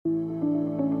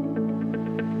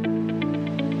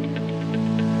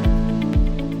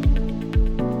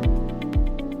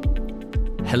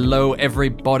Hello,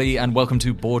 everybody, and welcome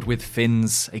to Board with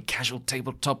Fins, a casual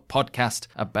tabletop podcast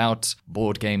about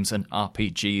board games and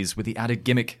RPGs with the added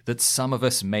gimmick that some of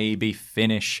us maybe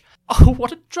finish. Oh,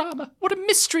 what a drama! What a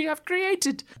mystery I've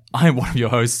created! I'm one of your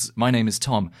hosts. My name is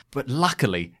Tom, but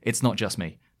luckily, it's not just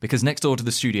me, because next door to the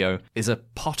studio is a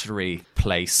pottery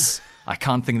place. I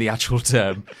can't think of the actual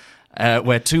term.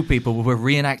 Where two people were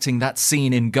reenacting that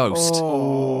scene in Ghost.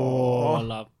 Oh,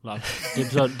 love.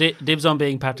 Dibs on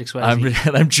being Patrick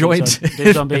Swayze. I'm joined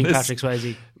Dibs on being Patrick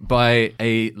Swayze. by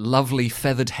a lovely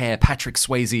feathered hair Patrick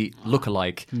Swayze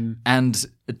lookalike and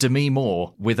Demi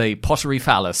Moore with a pottery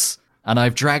phallus. And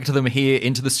I've dragged them here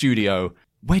into the studio.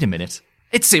 Wait a minute.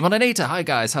 It's Simon and Anita. Hi,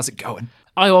 guys. How's it going?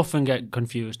 I often get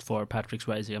confused for Patrick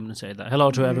Swayze. I'm going to say that.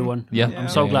 Hello to everyone. Yeah. I'm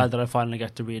so glad that I finally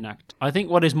get to reenact. I think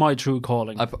what is my true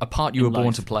calling. A part you were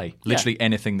born to play. Literally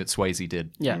anything that Swayze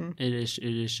did. Yeah, it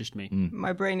is just me.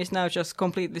 My brain is now just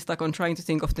completely stuck on trying to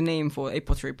think of the name for a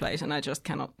pottery place, and I just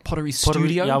cannot. Pottery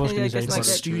studio? Yeah, I was going to say like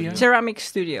studio. Ceramic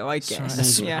studio, I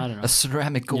guess. I don't know. A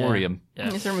ceramicorium. Yeah.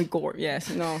 Ceramicor, yes.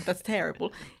 No, that's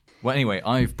terrible. Well, anyway,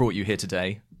 I've brought you here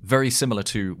today, very similar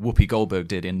to Whoopi Goldberg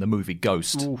did in the movie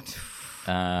Ghost.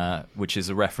 Which is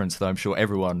a reference that I'm sure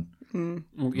everyone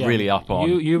really up on.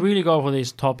 You really go for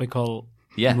these topical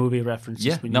movie references.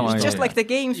 Yeah, Just like the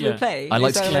games we play. I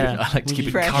like to keep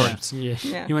it current.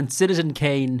 Yeah. You went Citizen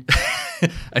Kane.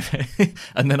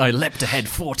 And then I leapt ahead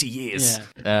 40 years.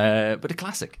 Yeah. But a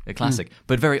classic.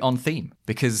 But very on theme,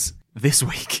 because this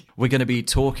week we're going to be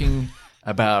talking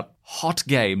about hot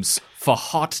games for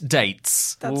hot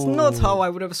dates. That's not how I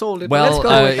would have sold it. Well, but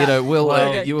let's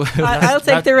go with that. I'll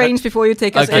take the reins before you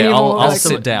take us anymore. I'll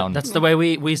sit down. That's the way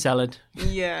we sell it.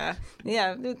 Yeah.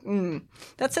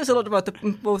 That says a lot about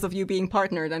both of you being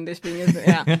partnered and this being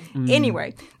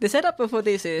Anyway, the setup for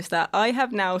this is that I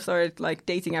have now started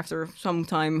dating after some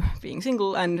time being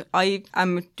single, and I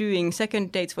am doing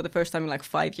second dates for the first time in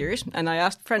 5 years. And I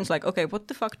asked friends okay, what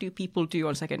the fuck do people do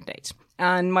on second dates?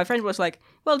 And my friend was like,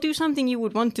 well, do something you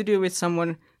would want to do with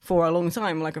someone for a long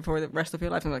time, for the rest of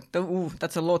your life. I'm like, ooh,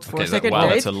 that's a lot for a second date.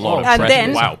 That's a lot of and pressure.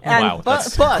 then, Wow,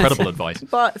 that's incredible advice.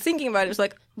 But thinking about it,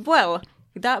 it's well,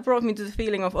 that brought me to the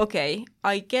feeling of, okay,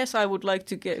 I guess I would like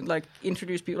to get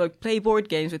introduce people, play board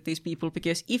games with these people,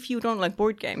 because if you don't like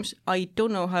board games, I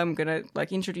don't know how I'm gonna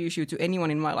introduce you to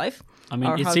anyone in my life. I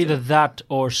mean, it's either that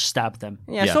or stab them.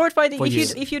 Yeah, sword fighting.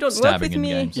 If you don't work with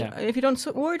me, if you don't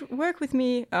work with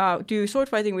me, do sword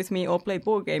fighting with me or play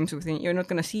board games with me, you're not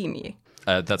gonna see me.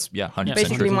 That's 100%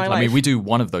 basically true. my life. I mean, we do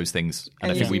one of those things,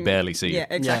 and I think we barely see you. Yeah,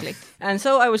 exactly. Yeah. And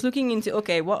so I was looking into,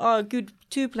 okay, what are good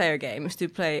two-player games to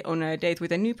play on a date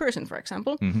with a new person, for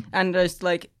example? Mm-hmm. And there's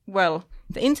the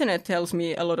internet tells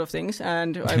me a lot of things,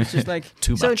 and I was just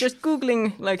Too so much. just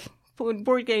Googling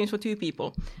board games for two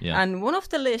people. Yeah. And one of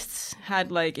the lists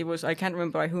had it was, I can't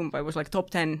remember by whom, but it was top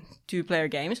 10 two-player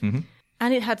games. Mm-hmm.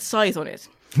 And it had Scythe on it.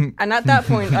 And at that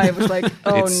point, I was like,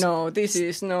 "Oh no, this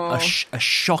is no a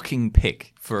shocking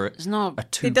pick for a two-player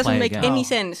game. It doesn't make any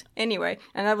sense anyway."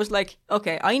 And I was like,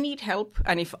 "Okay, I need help,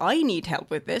 and if I need help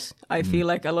with this, I feel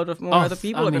like a lot of more other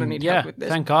people are going to need help with this."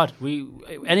 Thank God.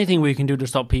 Anything we can do to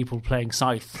stop people playing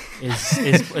Scythe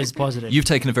is positive. You've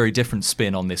taken a very different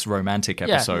spin on this romantic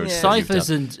episode. Yeah. Scythe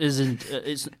isn't.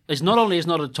 It's not only is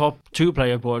not a top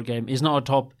two-player board game. It's not a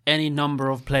top any number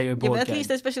of player board game. But at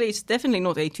least, especially, it's definitely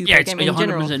not a two-player game in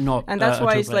general. Not, and that's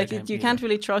why it's you can't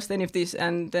really trust any of this,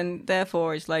 and then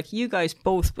therefore it's you guys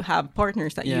both have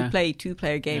partners that you play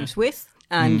two-player games with,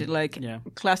 and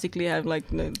classically have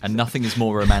and nothing is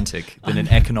more romantic than an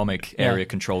economic area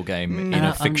control game in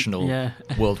a fictional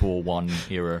World War I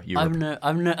era Europe.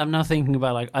 I'm not thinking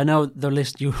about I know the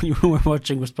list you were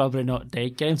watching was probably not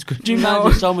date games. Could you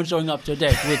imagine someone showing up to a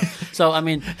date with? So I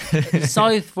mean,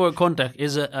 Scythe for context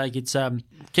is it's a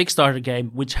Kickstarter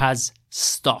game which has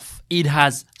stuff. It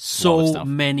has so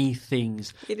many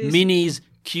things. Minis,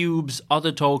 cubes,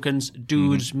 other tokens,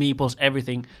 dudes, meeples,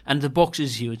 everything. And the box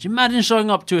is huge. Imagine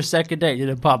showing up to a second date in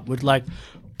a pub with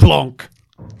Plonk,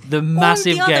 the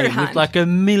massive game with a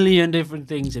million different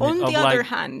things in it. On the other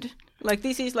hand,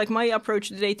 this is my approach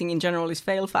to dating in general is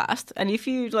fail fast. And if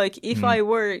you if I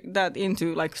were that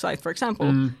into Scythe, for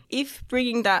example, if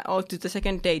bringing that out to the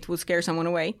second date would scare someone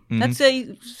away, that's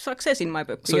a success in my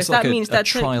book. So it's that means that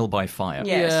trial by fire.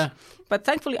 Yes. Yeah. But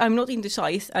thankfully, I'm not into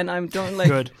Scythe, and I don't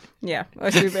Good. Yeah, I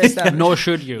should be established. Nor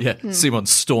should you. Yeah, Simon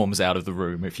storms out of the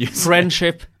room if you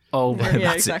Friendship. over. Yeah,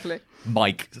 That's it. exactly.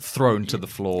 Mic thrown to the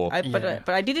floor. But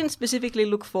I didn't specifically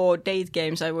look for date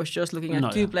games. I was just looking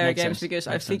at two-player makes games sense. because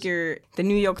Makes I figure the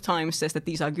New York Times says that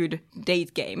these are good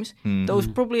date games. Those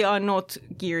probably are not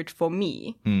geared for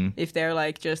me if they're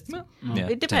like just... Yeah,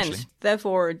 it depends. potentially.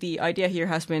 Therefore, the idea here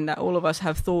has been that all of us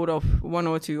have thought of 1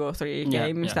 or 2 or 3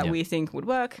 games that we think would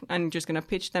work and just going to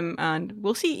pitch them, and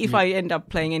we'll see if I end up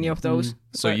playing any of those.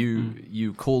 So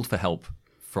you called for help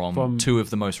from two of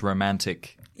the most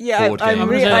romantic Yeah, board I'm game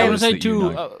really- I would players say that you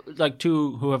two, know. like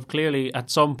two who have clearly at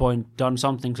some point done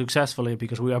something successfully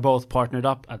because we are both partnered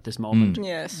up at this moment.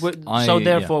 Yes. So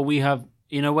therefore, we have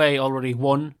in a way already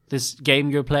won this game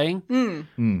you're playing,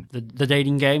 the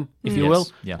dating game, if you Yes, will.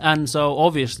 yeah. And so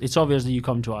it's obvious that you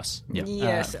come to us. Yeah.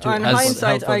 Yes, to on help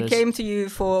hindsight, for I this. came to you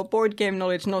for board game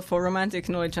knowledge, not for romantic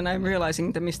knowledge, and I'm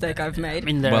realizing the mistake I've made. I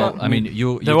mean, Well, I mean,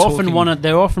 you're they're talking,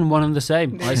 often one and the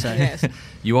same. I say. Yes.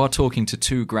 you are talking to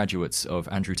two graduates of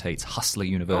Andrew Tate's Hustler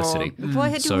University. Oh,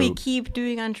 why do So- we keep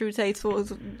doing Andrew Tate for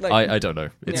like? I don't know.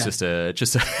 It's Yeah.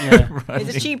 just a Yeah.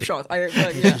 It's a cheap shot.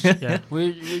 Yeah. Yeah,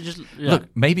 we just Look,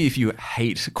 maybe if you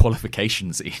hate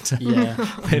qualifications, Ian, Yeah,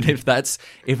 and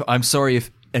if I'm sorry if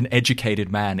an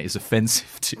educated man is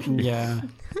offensive to you, yeah.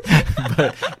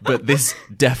 but this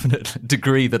definite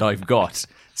degree that I've got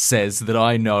says that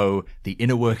I know the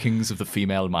inner workings of the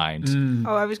female mind.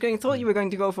 Oh, thought you were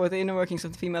going to go for the inner workings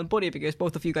of the female body because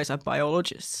both of you guys are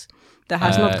biologists. That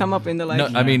has not come up in the No,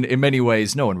 I mean, in many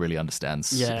ways, no one really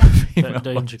understands. Yeah, female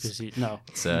the bodies. intricacy. No,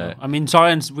 uh, I mean,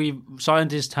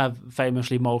 scientists have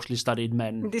famously mostly studied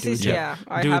men. This due is to-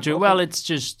 I due have to well, it's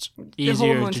just easier to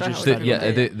hormones are just how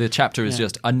study. The chapter is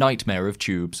just a nightmare of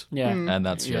tubes. Yeah. And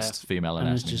that's Yeah. just female And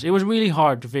it's anatomy. just, it was really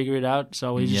hard to figure it out,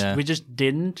 so we just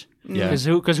didn't. Yeah.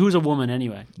 Because who's a woman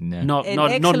anyway? No. Not An not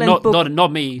not excellent not, book.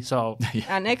 not me. So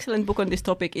An excellent book on this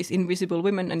topic is Invisible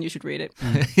Women, and you should read it.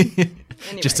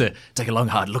 Anyway. Just to take a long,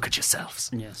 hard look at yourselves.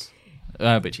 yes.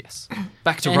 But yes.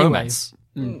 Back to Anyway. romance,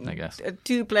 I guess.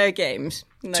 Two-player games.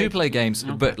 Like, Two-player games,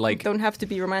 but like... don't have to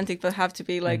be romantic, but have to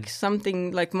be like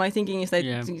something. Like my thinking is that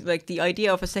like the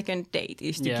idea of a second date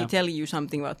is to tell you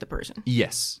something about the person.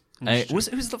 Yes.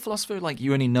 Who's the philosopher? Like,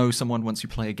 you only know someone once you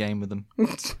play a game with them.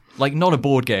 Like, not a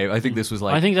board game. I think this was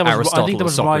like Aristotle or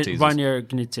Socrates. Rainier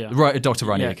Knizia. Right, Dr.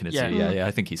 Rainier Yeah, Knizia. yeah. Yeah,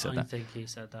 I think he said I that. think he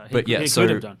said that. But yeah, he so could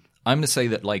have done. I'm going to say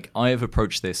that like I have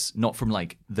approached this not from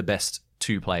like the best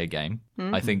two-player game.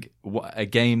 I think a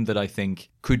game that I think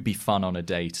could be fun on a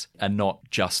date and not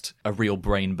just a real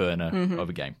brain burner of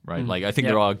a game, right? Like I think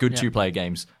there are good two-player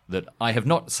games that I have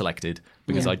not selected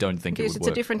because I don't think Because it would it's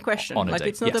work a different question. on a Like date.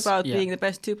 it's not Yes. about being the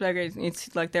best two-player game.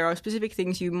 It's like there are specific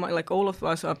things you might like. All of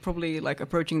us are probably like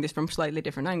approaching this from slightly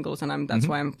different angles, and that's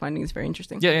why I'm finding this very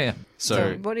interesting. Yeah.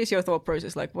 So what is your thought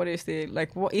process like? What is the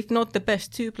like? What if not the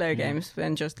best two-player games,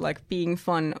 then just like being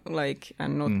fun, like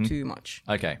and not too much.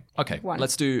 Okay. One.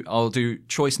 I'll do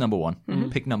choice number one.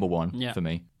 Pick number one Yeah. for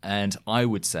me. And I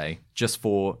would say, just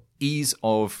for ease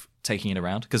of taking it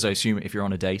around, because I assume if you're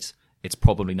on a date, it's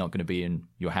probably not going to be in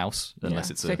your house unless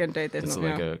it's second date. There's it's no,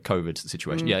 like a COVID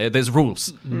situation. Yeah, there's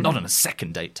rules. Not on a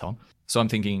second date, Tom. So I'm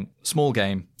thinking small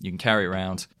game, you can carry it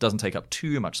around, doesn't take up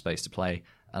too much space to play,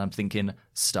 and I'm thinking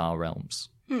Star Realms.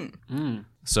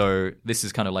 So this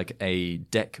is kind of like a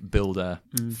deck builder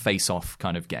face-off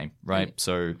kind of game, right?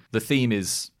 So the theme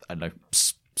is, I don't know,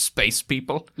 space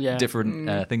people,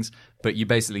 different things. But you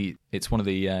basically, it's one of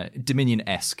the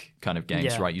Dominion-esque kind of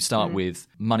games, right? You start with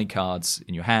money cards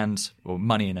in your hand, or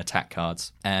money and attack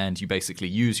cards, and you basically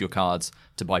use your cards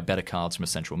to buy better cards from a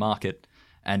central market,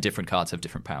 and different cards have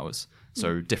different powers.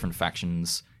 So different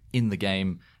factions in the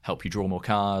game help you draw more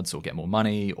cards or get more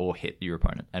money or hit your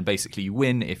opponent. And basically you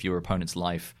win if your opponent's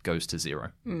life goes to 0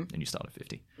 and you start at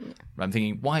 50. I'm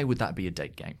thinking, why would that be a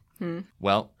date game?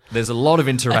 Well, there's a lot of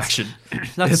interaction.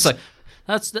 It's like,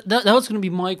 That was going to be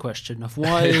my question of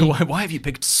why. why have you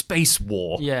picked Space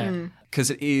War? Yeah. Because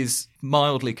it is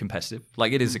mildly competitive.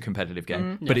 Like, it is a competitive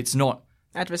game, but it's not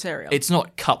adversarial. It's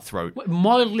not cutthroat.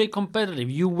 Mildly competitive.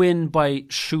 You win by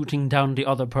shooting down the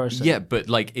other person. Yeah, but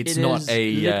like it's It not is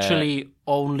a literally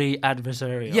only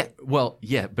adversarial. Yeah, well,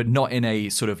 yeah, but not in a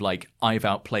sort of like I've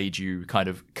outplayed you kind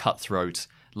of cutthroat.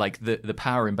 Like the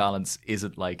power imbalance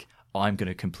isn't like I'm going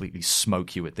to completely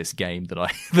smoke you at this game that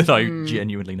I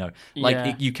genuinely know.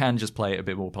 Like you can just play it a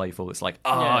bit more playful. It's like,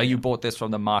 you bought this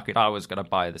from the market. I was going to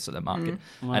buy this at the market,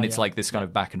 and it's like this kind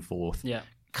of back and forth. Yeah.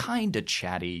 Kind of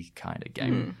chatty kind of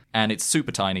game. And it's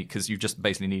super tiny because you just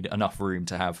basically need enough room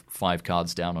to have 5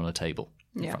 cards down on a table.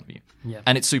 in front of you. Yeah.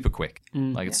 And it's super quick.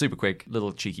 It's super quick,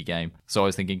 little cheeky game. So I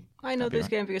was thinking, I know this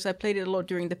game because I played it a lot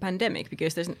during the pandemic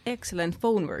because there's an excellent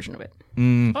phone version of it.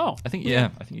 I think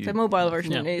you, The mobile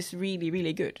version is really,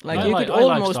 really good. Like I you like- could I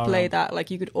like almost Star play Realms. that.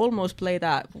 Like you could almost play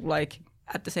that like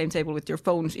at the same table with your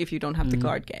phones if you don't have the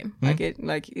card game.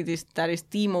 That is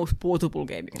the most portable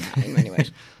game you can have in many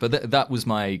ways. But that was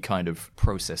my kind of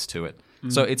process to it.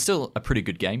 So it's still a pretty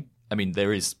good game. I mean,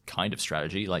 there is kind of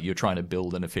strategy, like you're trying to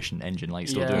build an efficient engine, like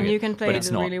you're still doing And it. you can play but it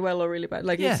it's not. really well or really bad.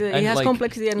 Like Yeah, it and has like-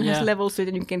 complexity and has Yeah. levels to it,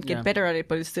 and you can get Yeah. better at it.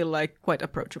 But it's still like quite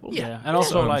approachable. Yeah, and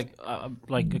also So-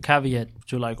 like a caveat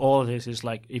to like all of this is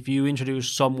like if you introduce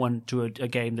someone to a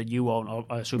game that you own, or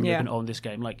I assume you Yeah. can own this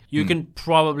game. Like you can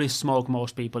probably smoke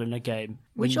most people in a game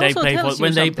Which when they also play tells you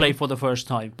when they something. play for the first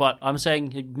time. But I'm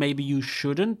saying maybe you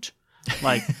shouldn't.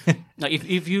 Like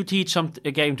if you teach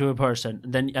a game to a person,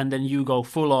 then you go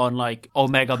full on like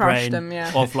Omega Crush Brain them,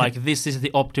 yeah. of like this is the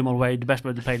optimal way, the best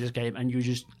way to play this game, and you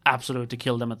just absolutely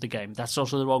kill them at the game. That's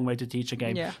also the wrong way to teach a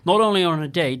game. Yeah. Not only on a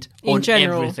date, In on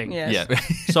general, everything. yes. Yeah.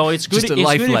 So it's good. Just a It's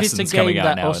life good if it's a lessons coming game out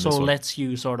that now in also this one. lets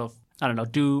you sort of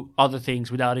do other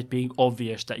things without it being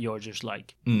obvious that you're just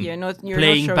like You're not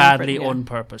playing showing badly friend- on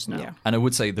purpose now. Yeah. And I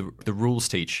would say the rules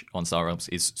teach on Star Realms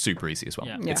is super easy as well.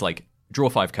 Yeah. Yeah. It's like draw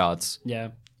 5 cards. Yeah,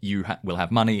 You will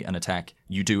have money and attack.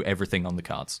 You do everything on the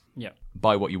cards. yeah,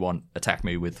 Buy what you want. Attack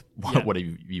me with Yeah. whatever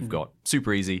you've got.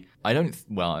 Super easy. I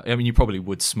mean, you probably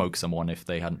would smoke someone if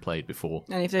they hadn't played before.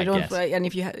 And if they I don't guess. play, and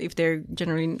if they're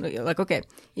generally like, okay,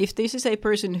 if this is a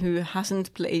person who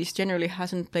generally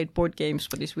hasn't played board games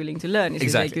but is willing to learn, is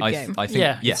Exactly. this a good game? I think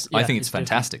Yeah, yes, it's- I think yeah, it's it's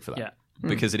fantastic for that. yeah.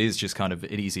 Because it is just kind of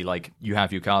easy. Like you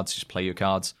have your cards, just play your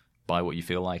cards, buy what you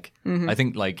feel like. I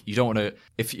think like you don't want to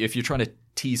if you're trying to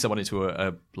tease someone into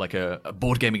a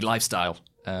board gaming lifestyle.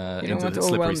 Into want the to slippery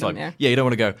overwhelm them, slope. yeah. You don't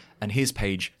want to go. And here's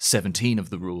page 17 of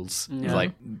the rules. It's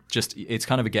like it's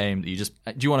kind of a game that you just.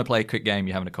 Do you want to play a quick game?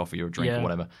 You're having a coffee or a drink or Yeah.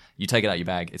 whatever. You take it out your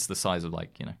bag. It's the size of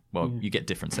like you get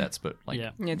different sets, but like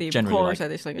Yeah. the generally core like,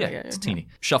 set is like it's teeny.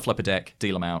 Shuffle up a deck,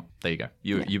 deal them out. There you go.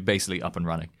 You're basically up and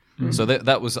running. So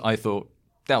that was I thought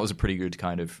that was a pretty good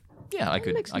kind of I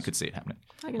could see it happening.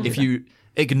 can If see you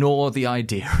ignore the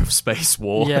idea of space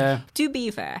war Yeah, To be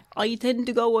fair, I tend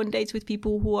to go on dates with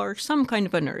people who are some kind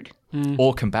of a nerd.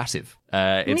 or combative,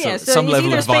 it's So some it's level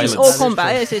either of space violence. or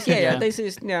combat. Yes, yes, Yeah. This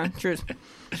is true.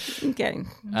 Okay.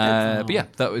 But yeah,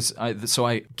 that was so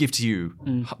I give to you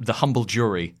the humble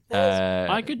jury.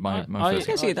 I could. my first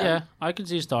can see that. Yeah, I could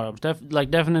see Star Wars.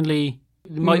 Definitely.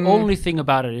 My only thing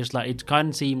about it is like it kind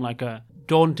of seemed like a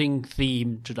daunting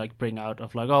theme to like bring out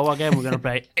of like, oh, what game we're gonna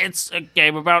play? It's a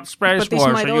game about space But this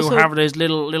wars. might So also- you have these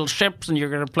little ships, and you're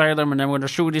gonna play them, and then we're gonna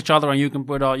shoot each other, and you can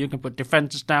put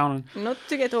defenses down. And, Not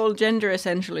to get all gender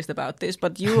essentialist about this,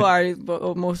 but you are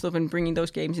most often bringing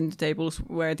those games into tables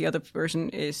where the other person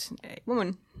is a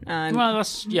woman. And well,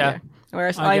 that's yeah.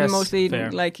 Whereas I I'm guess mostly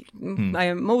fair. I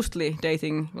am mostly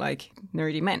dating like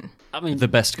nerdy men. I mean, The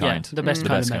best yeah, kind. the best The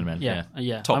kind best of kind men. of men, Yeah,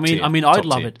 yeah. yeah. Top I mean, tier. I'd Top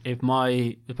love tier. it if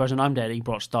the person I'm dating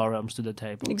brought Star Realms to the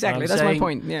table. Exactly, But I'm that's my saying-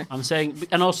 point. Yeah. I'm saying,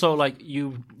 and also like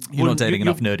You're not wouldn't- dating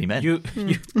enough nerdy men.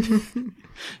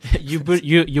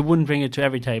 You wouldn't bring it to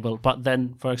every table, but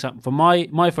then, for example, for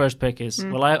my first pick is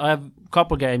I have a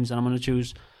couple games and I'm going to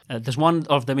choose. There's one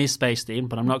of them is space themed,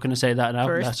 but I'm not going to say that now.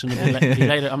 First. That's going to be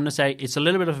later. I'm going to say it's a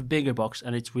little bit of a bigger box,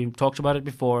 and we've talked about it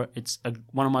before. It's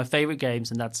one of my favorite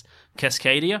games, and that's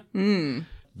Cascadia.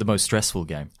 The most stressful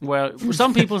game. Well,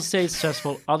 some people say it's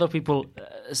stressful. Other people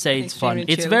say it's fun.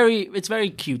 Extremely It's chill.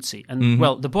 very cutesy, and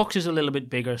well, the box is a little bit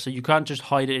bigger, so you can't just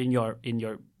hide it in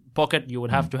your pocket. You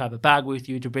would have to have a bag with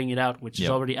you to bring it out, which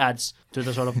already adds to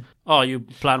the sort of you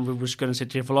planned we were just going to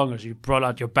sit here for longer, so you brought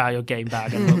out your game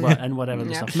bag and whatever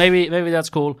the stuff. Maybe that's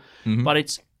cool, but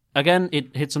it's again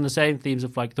it hits on the same themes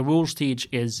of like the rules teach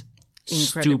is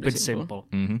Incredibly stupid simple.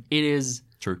 It is.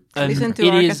 True. Listen to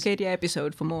it our is- Cascadia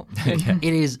episode for more. It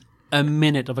is a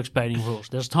minute of explaining rules.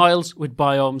 There's tiles with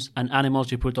biomes and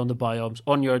animals you put on the biomes.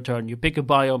 On your turn, you pick a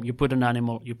biome, you put an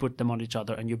animal, you put them on each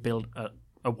other, and you build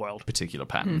a world Particular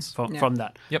patterns. from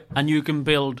that. Yep. And you can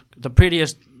build the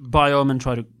prettiest biome and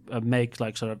try to make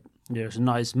like sort of there's a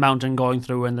nice mountain going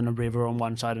through and then a river on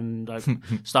one side and like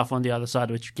stuff on the other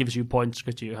side, which gives you points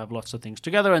because you have lots of things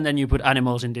together. And then you put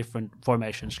animals in different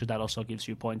formations because that also gives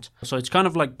you points. So it's kind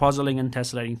of like puzzling and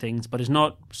tessellating things, but it's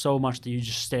not so much that you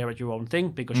just stare at your own thing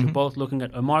because you're both looking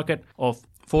at a market of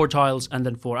 4 tiles and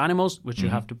then 4 animals, which you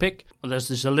have to pick. There's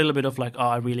just a little bit of like,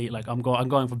 I really like I'm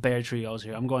going for bear trios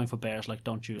here. I'm going for bears. Like,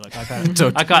 don't you? Like,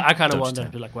 I kind of want them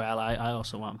to be like, well, I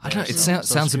also want. I Bears, don't know. It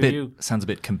so sounds a screw bit you. sounds a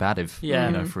bit combative.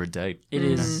 Yeah. For a date. date. It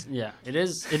is, yeah. It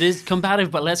is combative,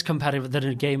 but less combative than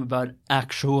a game about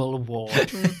actual war.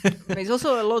 It's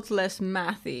also a lot less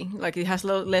mathy. Like it has a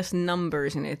lot less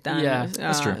numbers in it than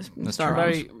that's true. That's Star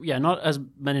true. Realms. Not as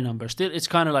many numbers. Still, it's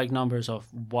kind of like numbers of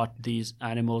what these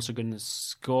animals are going to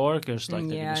score. Because like,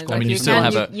 Yeah, score I mean, you you still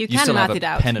can- have you you can still have math a it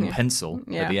out, pen and yeah. pencil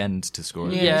Yeah. at the end to score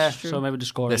it. Yeah. it's true. so maybe the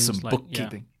scoring There's some is like,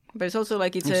 bookkeeping. But it's also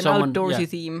like it's If an someone- outdoorsy yeah.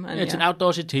 theme. And It's an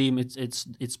outdoorsy team.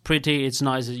 It's pretty. It's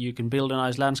nice. You can build a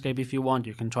nice landscape if you want.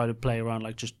 You can try to play around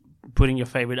like just putting your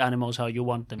favorite animals how you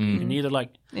want them. You can either like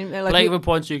play you- for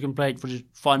points. You can play it for just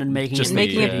fun and making Just it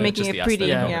making the, it- making just it the pretty,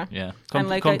 aesthetic yeah. of it, yeah. And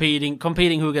like I-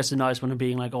 competing who gets the nice one and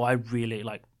being like, oh, I really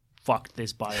like fucked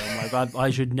this biome. Like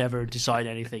I should never decide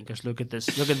anything because look at this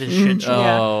shit show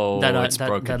Yeah. Oh, that it's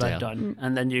broken I've down. done.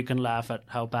 And then you can laugh at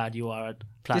how bad you are at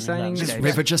planning Designing This landscapes.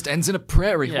 river just ends in a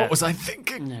prairie. Yeah. What was I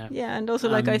thinking? Yeah. Yeah, and also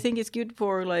like I think it's good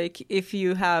for like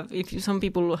some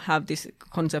people have this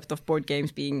concept of board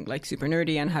games being like super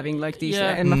nerdy and having like these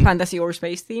fantasy or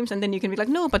space themes, and then you can be like,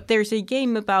 no, but there's a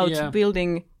game about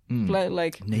building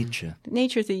like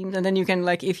nature themes, and then you can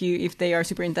like if they are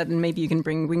super into that, then maybe you can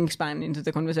bring Wingspan into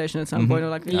the conversation at some point, or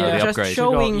like the just upgrade.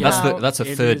 showing Yeah. how That's a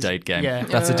It third is- date game. yeah.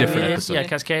 That's a different It is, episode. yeah,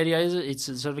 Cascadia it's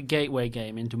a sort of a gateway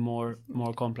game into more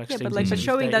complex yeah, things. but like but if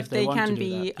showing that if they want can to do be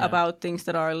that, yeah. about things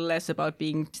that are less about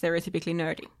being stereotypically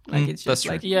nerdy. Like it's that's just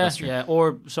true. like Yeah, That's true. yeah.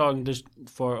 Or so just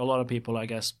for a lot of people, I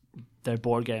guess their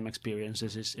board game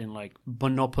experiences is in like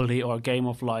Monopoly or Game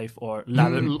of Life or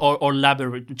or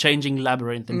Labyrinth, Changing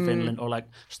Labyrinth in Finland, or like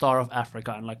Star of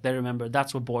Africa, and like they remember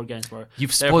that's what board games were.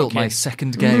 You've They're for spoiled my kids.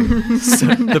 second game. So,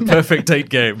 the perfect date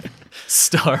game.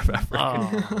 Star of Africa.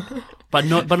 Oh. But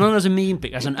not as a meme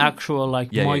pick, as an actual like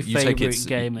Yeah, my you take favorite its-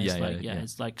 game is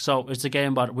it's like so it's a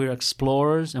game about we're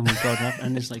explorers and we've grown up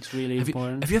and it's like really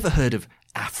important. Have you ever heard of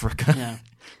Africa? Yeah.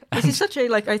 this is such a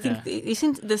like I think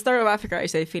isn't the Star of Africa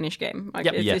is a Finnish game. Like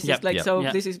Yep, this is like so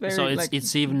Yeah. this is very so it's like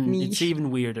it's even niche.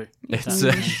 weirder. It's,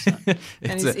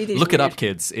 it is look it weird. up,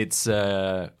 kids. It's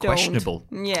questionable.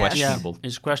 Yes. Questionable.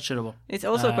 It's questionable. It's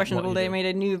also what questionable. you They do.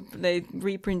 made they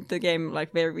reprint the game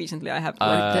like very recently. I have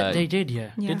They did,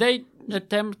 yeah. yeah. Did they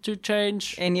attempt to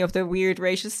change? any of the weird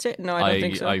racist shit? No, I don't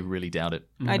think so. I really doubt it.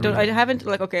 I haven't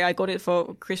like I got it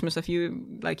for Christmas a few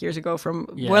like years ago from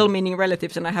Yeah. well-meaning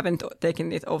relatives, and I haven't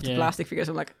taken it off the Yeah. plastic because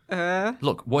I'm like,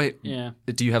 Look, wait. Yeah.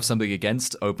 Do you have something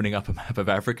against opening up a map of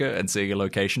Africa and seeing a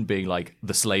location being like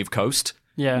the Slave Coast?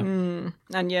 Yeah. and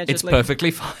yeah, just It's like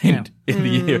perfectly fine in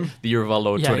the year of our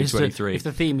Lord Yeah, 2023. if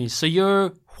the theme is so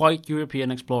you're white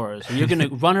European explorers, so you're gonna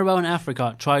run around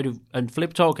Africa, and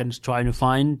flip tokens, trying to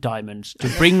find diamonds to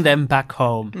bring them back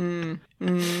home.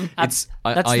 It's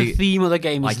That's the theme of the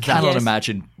game. I Is cannot that.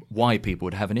 imagine why people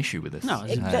would have an issue with this. No,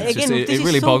 it's- It's just- this it is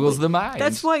really so- boggles the mind.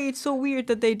 That's why it's so weird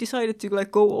that they decided to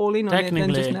like go all in on it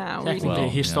than just now. Technically Well,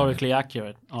 historically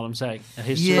accurate. All I'm saying.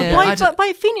 Yeah. Why I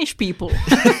by Finnish people?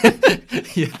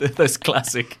 yeah, those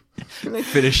classic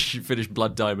Finnish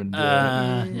blood diamond.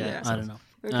 Yeah, Yeah. I don't know.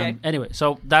 Okay. Anyway,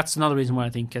 so that's another reason why I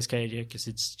think Cascadia, because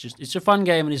it's a fun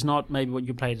game and it's not maybe what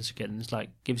you played as a kid. And it's like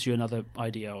gives you another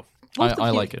idea of.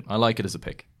 I like it. I like it as a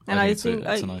pick. And I think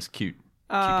it's a nice, cute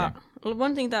game.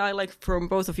 One thing that I like from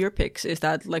both of your picks is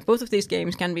that like both of these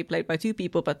games can be played by two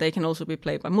people, but they can also be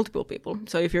played by multiple people.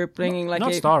 So if you're playing like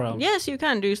not Star Realms. yes, you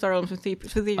can do Star Realms with three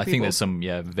people. I think there's some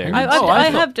variants.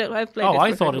 I've played. Oh, it I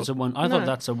with thought people. it's a one. I thought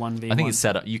that's a 1v1. I think it's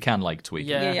set up. You can like tweak it.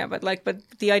 Yeah. Yeah, but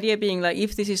the idea being like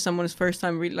if this is someone's first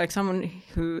time, like someone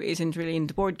who isn't really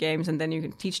into board games, and then you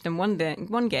can teach them one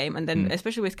game, and then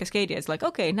especially with Cascadia, it's like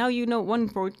okay, now you know one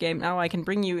board game. Now I can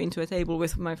bring you into a table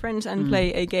with my friends and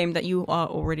play a game that you are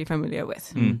already familiar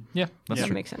with. Yeah, that's That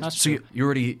true. makes sense. That's So true. you're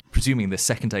already presuming the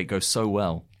second date goes so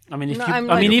well. I mean, if No, you, I'm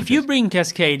I like- mean, if you bring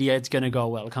Cascadia, it's gonna go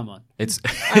well. Come on. It's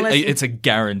Unless- it's a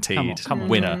guaranteed Come on.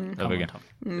 winner Come of a on, game. Tom.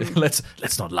 Let's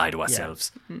not lie to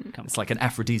ourselves. Come It's like an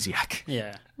aphrodisiac.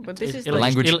 Yeah. But this is It'll,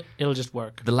 like language- it'll just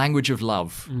work. The language of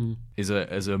love is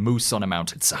a moose on a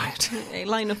mountainside. a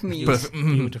line of meat.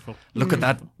 Beautiful. Look at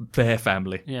that bear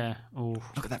family. Yeah. Oh,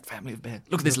 Look at that family of bears.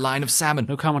 Look at this line of salmon.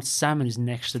 look how much salmon is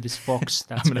next to this fox.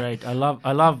 That's great. I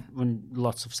love when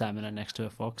lots of salmon are next to a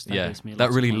fox. That Yeah, gives me that lots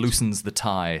of really points. loosens the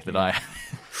tie that I.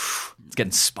 It's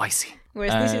getting spicy.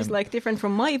 Whereas this is like different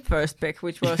from my first pick,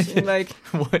 which was like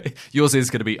Yours is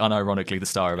going to be unironically the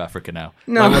Star of Africa now.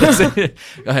 No. Like, what is it?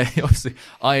 Obviously,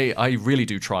 I really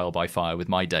do trial by fire with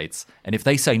my dates, and if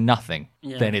they say nothing,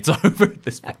 then it's over at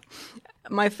this point.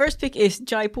 my first pick is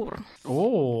Jaipur.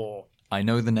 Oh. I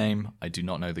know the name, I do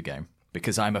not know the game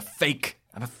because I'm a fake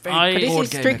But this board is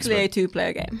game strictly expert. a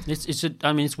two-player game.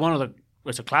 It's one of the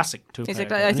It's a classic two-player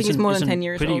game. I think it's more than 10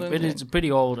 years old. It's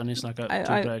pretty old, and it's like a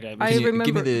two-player game. I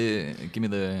remember. Give me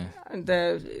the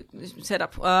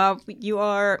setup. You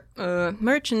are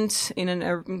merchants in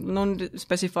a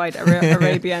non-specified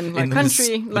Arabian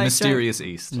country, the mysterious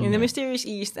East. In the mysterious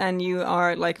East, and you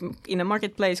are like in a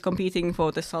marketplace competing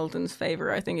for the Sultan's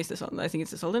favor. I think it's the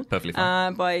Sultan. Perfectly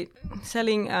fine. By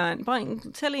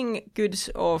selling goods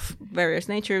of various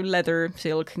nature: leather,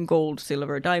 silk, gold,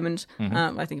 silver, diamonds.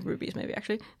 I think rubies maybe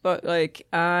actually, but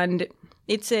and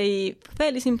it's a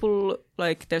fairly simple,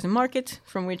 there's a market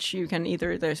from which you can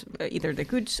there's either the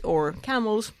goods or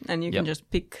camels, and you can just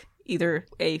pick either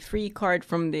a free card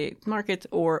from the market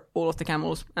or all of the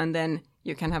camels, and then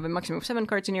you can have a maximum of 7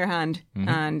 cards in your hand,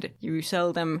 and you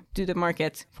sell them to the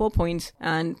market for points,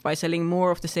 and by selling more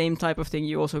of the same type of thing,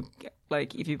 you also,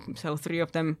 if you sell 3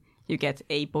 of them, you get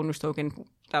a bonus token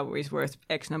that is worth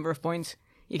X number of points.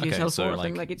 If you sell 4 of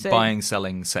them, it's buying,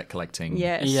 selling, set collecting.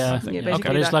 Yes. Yeah.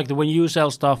 But it's when you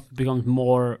sell stuff, it becomes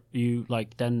more. You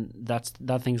then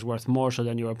that thing's worth more. So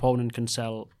then your opponent can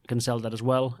sell that as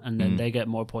well, and then they get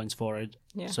more points for it.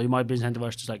 Yeah. So you might be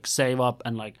incentivized to save up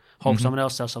and hope someone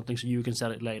else sells something so you can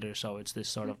sell it later. So it's this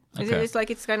sort of.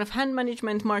 It's kind of hand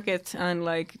management market, and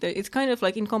it's kind of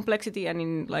in complexity and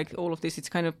in all of this, it's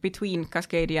kind of between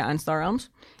Cascadia and Star Realms,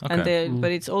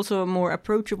 but it's also more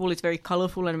approachable. It's very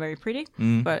colorful and very pretty,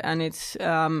 and it's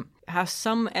has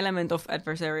some element of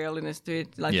adversarialness to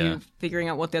it, you figuring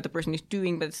out what the other person is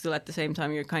doing, but still at the same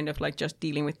time you're kind of just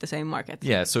dealing with the same market.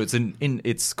 Yeah, so it's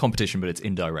it's competition, but it's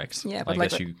indirect. Yeah, but I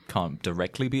guess you can't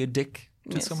directly be a dick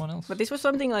to someone else. But this was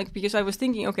something because I was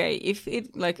thinking, okay, if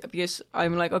it because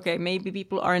I'm okay, maybe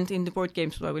people aren't into board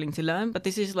games but are willing to learn, but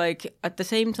this is at the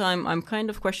same time I'm kind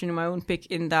of questioning my own pick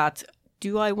in that,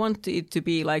 do I want it to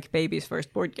be baby's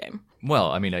first board game?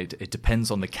 Well, I mean, it depends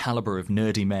on the caliber of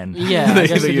nerdy men. Yeah, I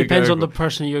guess it depends on the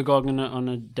person you're going on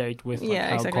a date with,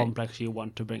 how complex you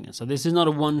want to bring it. So this is not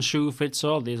a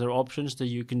one-shoe-fits-all. These are options that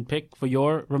you can pick for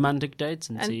your romantic dates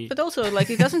and see. But also,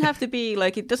 it doesn't have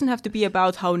to be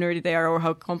about how nerdy they are or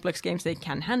how complex games they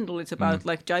can handle. It's about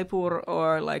Jaipur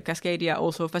or Cascadia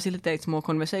also facilitates more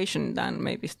conversation than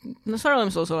maybe Star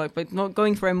Realms also. But not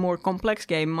going for a more complex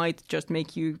game might just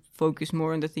make you focus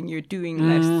more on the thing you're doing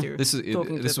less to This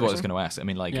is what I was going to ask. I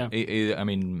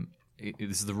mean,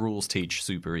 this is the rules teach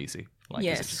super easy.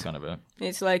 Yes. It's just kind of a.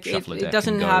 It's it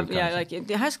doesn't have it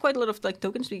has quite a lot of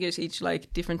tokens because each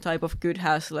different type of good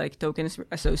has tokens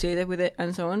associated with it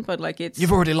and so on. But it's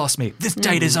you've already lost me. This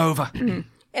date is over.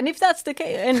 And if that's the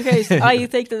case, I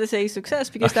take that as a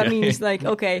success because that means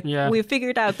we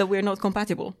figured out that we're not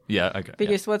compatible. Yeah. Okay.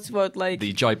 Because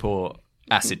the Jaipur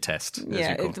acid test.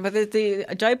 But the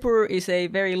Jaipur is a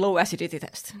very low acidity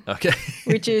test. Okay.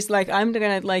 Which is I'm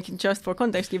gonna just for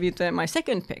context give you my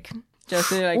second pick.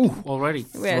 Just already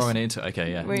throwing it into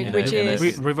which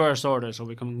is reverse order, so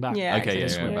we're coming back. Yeah. Okay.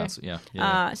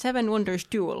 Yeah. Seven Wonders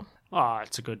Duel.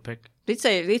 It's a good pick. That's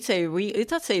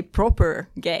a proper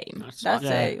game.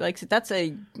 That's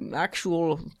a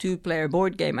actual 2-player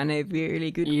board game and a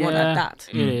really good one at that.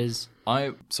 It is.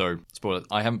 Spoiler,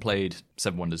 I haven't played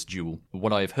Seven Wonders Duel.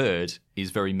 What I've heard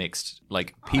is very mixed.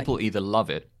 People either love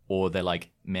it or they're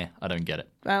meh, I don't get it.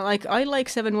 I like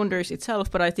Seven Wonders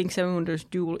itself, but I think Seven Wonders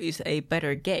Duel is a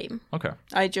better game. Okay.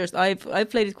 I've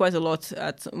played it quite a lot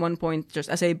at one point, just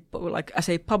as a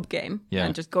pub game,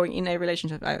 and just going in a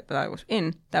relationship that I was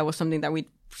in. That was something that we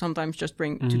sometimes just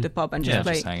bring to the pub and just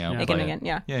play just hang out, again and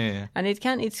again. Yeah. And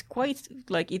it's quite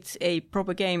it's a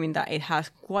proper game in that it has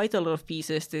quite a lot of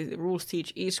pieces. The rules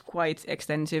teach is quite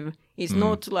extensive. It's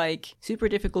not super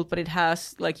difficult, but it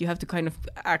has you have to kind of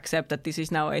accept that this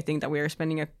is now a thing that we are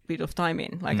spending a bit of time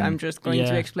in. I'm just going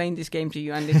to explain this game to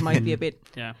you, and it might be a bit.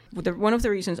 But one of the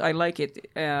reasons I like it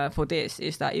for this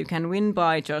is that you can win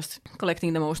by just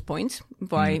collecting the most points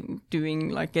by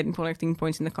doing collecting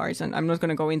points in the cards. And I'm not going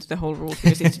to go into the whole rules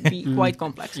because it's quite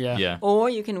complex. Yeah. Or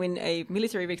you can win a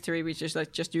military victory, which is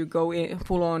just you go in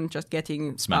full on, just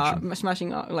getting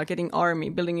smashing, getting army,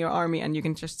 building your army, and you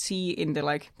can just see in the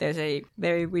there's a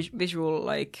very visual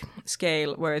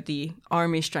scale where the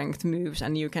army strength moves,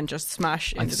 and you can just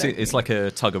smash. It's like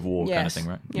a tug of war kind of thing,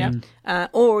 right? Yeah.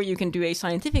 Or you can do a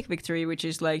scientific victory, which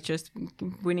is just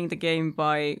winning the game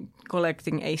by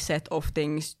collecting a set of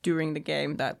things during the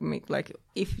game that make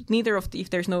if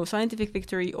there's no scientific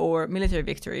victory or military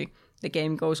victory, the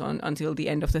game goes on until the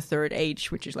end of the Third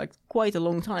Age, which is quite a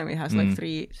long time. It has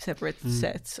 3 separate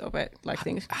sets of it,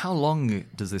 things. How long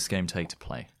does this game take to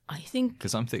play? I think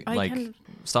Because I'm thinking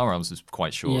Star Realms is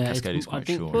quite short. Yeah, Cascadia is quite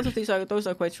short. both of those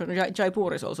are quite short.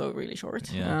 Jaipur is also really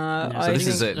short. Yeah. I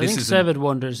think Seven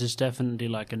Wonders is definitely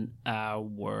like an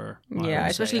hour. Yeah,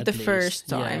 especially the first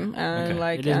time.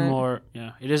 It is more.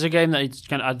 Yeah, it is a game that it's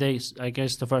kind of. I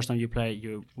guess the first time you play,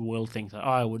 you will think that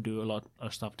I would do a lot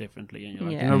of stuff differently, and you're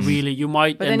like, really, you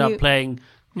might end up playing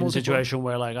in a situation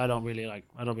where like I don't really care.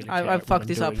 I've fucked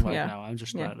this up. Right now. I'm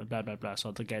just blah blah blah.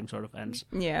 So the game sort of ends.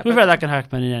 Yeah, we've had that can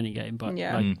happen in any game, but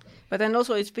but then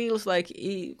also it feels like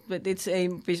but it's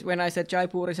when I said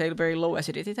Jaipur is a very low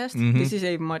acidity test. This is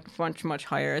a much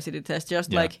higher acidity test.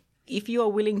 Just like if you are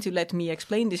willing to let me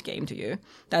explain this game to you,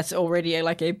 that's already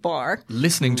a bar.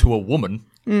 Listening to a woman.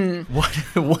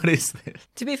 What is this?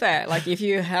 To be fair, like if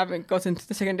you haven't gotten to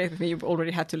the second date with me, you've already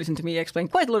had to listen to me explain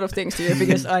quite a lot of things to you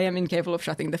because I am incapable of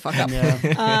shutting the fuck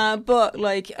up. But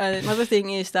like another thing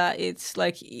is that it's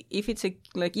like if it's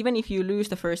even if you lose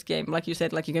the first game, like you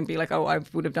said, like you can be like, oh, I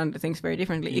would have done the things very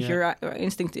differently. If your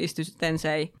instinct is to then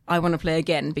say, I want to play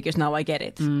again because now I get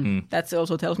it. That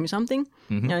also tells me something,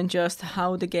 and just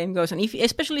how the game goes. And if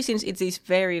especially since it's this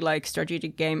very like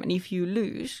strategic game, and if you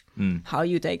lose, how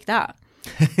you take that.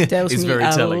 Tells me very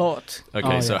a telling. lot.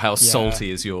 Okay, so how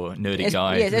salty is your nerdy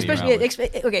guy? Yes,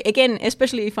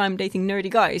 especially if I'm dating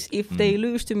nerdy guys. If they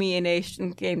lose to me in a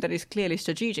game that is clearly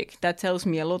strategic, that tells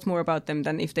me a lot more about them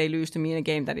than if they lose to me in a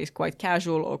game that is quite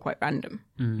casual or quite random.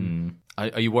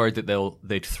 Are you worried that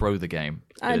they'd throw the game?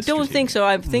 I don't think so.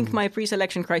 I think my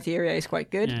pre-selection criteria is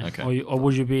quite good. Yeah. Okay. Or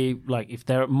would you be like if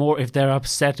they're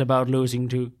upset about losing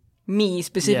to me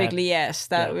specifically? Yes,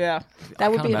 that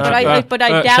would be. But but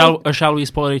I doubt. Shall we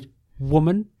spoil it?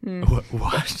 Woman.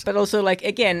 What? But also, like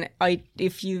again,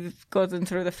 if you've gotten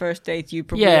through the first date, you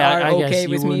probably are okay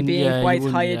with me being quite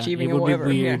high achieving or whatever. It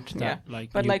would be weird.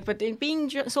 That, but in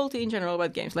being salty in general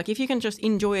about games, like if you can just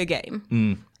enjoy a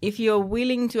game, if you're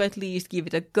willing to at least give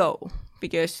it a go.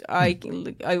 Because I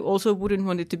also wouldn't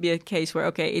want it to be a case where,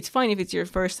 okay, it's fine if it's your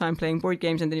first time playing board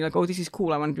games and then you're like, oh, this is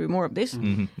cool, I want to do more of this.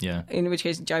 Yeah. In which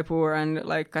case, Jaipur and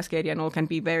like Cascadia and all can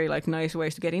be very like nice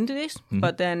ways to get into this.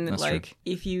 But then That's like true.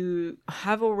 if you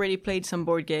have already played some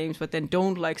board games but then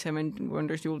don't like Seven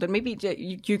Wonders Duel, then maybe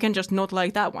you can just not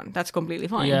like that one. That's completely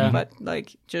fine. Yeah. But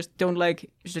like just don't like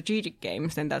strategic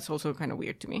games, then that's also kind of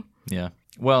weird to me. Yeah.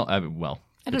 Well, I don't know.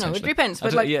 It depends.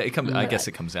 But I guess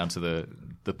it comes down to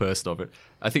the person of it.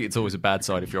 I think it's always a bad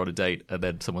sign if you're on a date and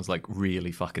then someone's like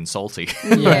really fucking salty.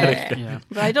 Yeah.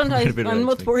 But I'm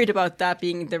not worried about that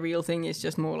being the real thing. It's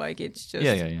just more like it's just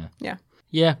yeah.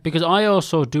 Yeah, because I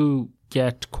also do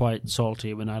get quite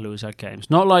salty when I lose at games.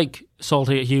 Not like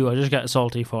salty at you, I just get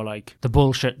salty for like the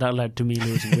bullshit that led to me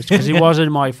losing, because it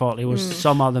wasn't my fault, it was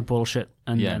some other bullshit.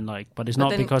 And then like, but it's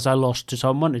not because I lost to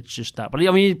someone, it's just that. But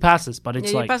I mean, it passes, but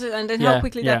it's like... passes, and then how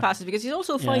quickly that passes, because it's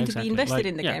also fine to be invested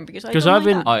in the game, because I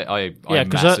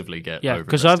massively get over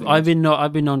because I've been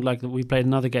on like, we played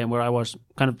another game where I was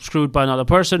kind of screwed by another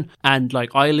person, and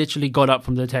like I literally got up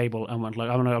from the table and went like,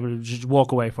 I'm gonna just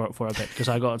walk away for a bit, because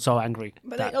I got so angry.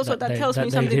 But that tells me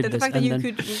something, that the fact that you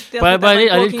could... But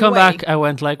I did come back, I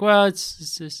went like, well,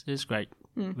 it's great.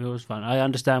 It was fun. I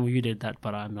understand why you did that,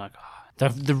 but I'm like,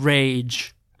 the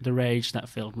rage that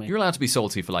filled me. You're allowed to be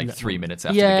salty for like 3 minutes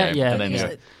after the game. Yeah, and then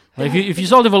yeah. Like if you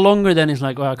salty for longer, then it's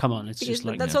like, well, come on, it's just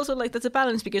like that's also like that's a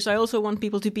balance, because I also want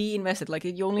people to be invested. Like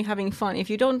you're only having fun. If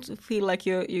you don't feel like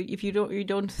if you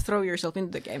don't throw yourself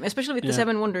into the game, especially with the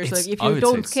Seven Wonders. Like if you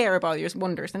don't care about your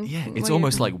wonders, then it's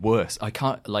almost like worse. I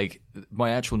can't like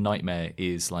my actual nightmare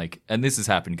is like, and this has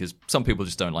happened because some people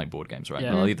just don't like board games, right?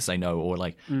 They'll either say no or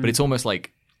like, but it's almost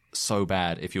like so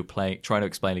bad if you're trying to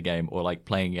explain a game or like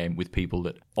playing a game with people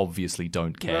that obviously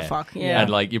don't care. And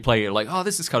like you play it like, oh,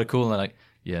 this is kind of cool, and they're like,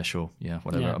 yeah, sure, yeah,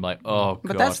 whatever. I'm like, oh god.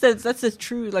 But that's the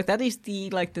true, like that is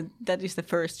the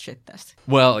first shit test.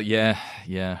 Well, yeah,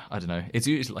 I don't know. It's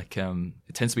usually like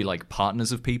it tends to be like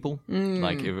partners of people.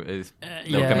 Like if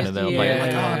they'll come in and they'll play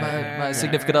like, oh, my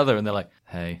significant other, and they're like,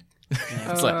 hey.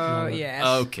 It's like, yes.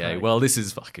 Okay, well, this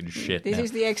is fucking shit. This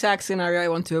is the exact scenario I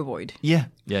want to avoid. Yeah.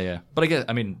 But I guess,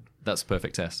 I mean, that's a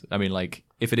perfect test. I mean, like,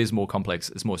 if it is more complex,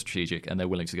 it's more strategic, and they're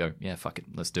willing to go, yeah, fuck it,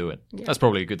 let's do it. Yeah. That's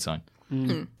probably a good sign.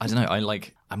 I don't know.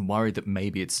 I'm worried that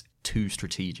maybe it's too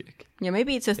strategic. Yeah,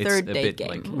 maybe it's a third date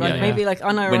game. Like, maybe like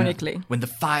unironically. When the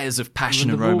fires of passion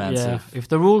and romance. If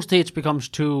the rules teach becomes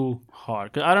too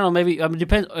hard. I don't know, maybe, I mean,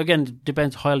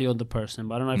 depends highly on the person,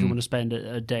 but I don't know if you want to spend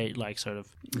a day like sort of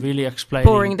really explaining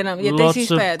Pouring them out. Yeah, this lots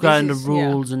is of fair. This kind is- of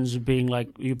rules and just being like,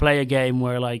 you play a game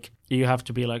where like you have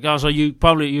to be like, oh, so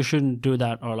you shouldn't do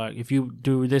that, or like if you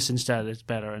do this instead, it's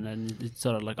better, and then it's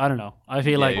sort of like, I don't know. I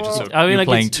feel like you're, just sort of- I feel you're like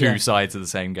playing it's- two yeah. sides of the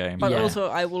same game. But Yeah. also,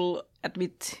 I will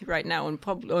admit right now on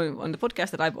the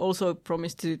podcast that I've also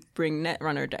promised to bring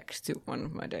Netrunner decks to one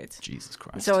of my dates. Jesus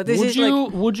Christ. So this is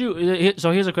Would you?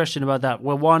 So here's a question about that.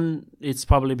 Well, one, it's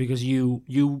probably because you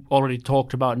already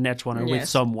talked about Netrunner with Yes.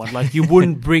 someone. Like you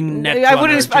wouldn't bring Netrunner. I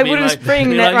wouldn't bring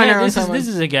be like, Netrunner yeah, on this someone.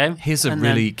 is a game. Here's a And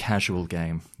really casual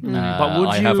game. But would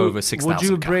I you have over 6,000 Would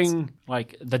you cards. bring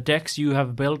like the decks you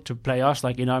have built to play us,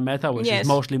 like in our meta, which Yes. is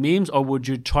mostly memes, or would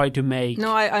you try to make?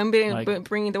 No, I'm like-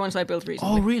 bringing the ones I built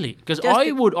recently. Oh, really? Because Just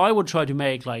I would try to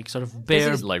make like sort of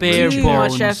bare is like bare really too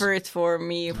bones. much effort for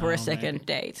me for a second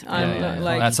date. I'm Yeah,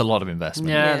 like, that's a lot of investment.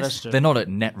 Yeah, Yes. that's true. They're not at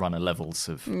Netrunner levels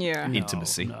of yeah.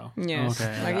 intimacy. No. Yes.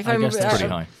 Okay, Like if I I'm guess that's pretty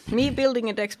high. me building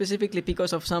a deck specifically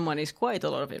because of someone is quite a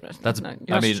lot of investment. That's, No, I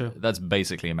That's mean, true. that's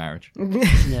basically a marriage.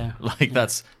 Yeah. Like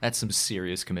that's some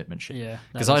serious commitment shit. Yeah, that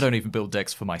Because I is- don't even build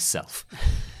decks for myself,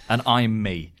 and I'm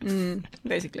me.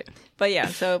 basically. But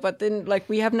yeah, but then like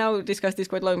we have now discussed this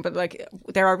quite long, but like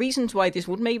there are reasons why this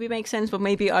would maybe make sense, but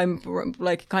maybe I'm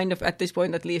like kind of at this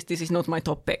point at least this is not my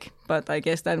top pick. But I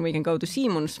guess then we can go to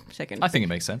Simon's second. I think it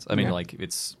makes sense. I mean, Yeah. like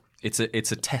it's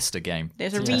a tester game.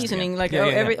 There's a It's testing reasoning, game.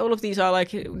 like all of these are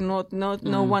like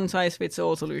no one size fits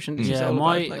all solution. This is Yeah, all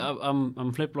my about, like,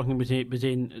 I'm flip flopping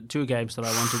between two games that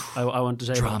I want to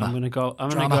say. Drama. I'm gonna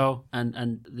go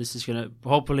and this is gonna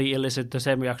hopefully elicit the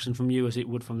same reaction from you as it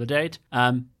would from the date.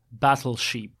 Battle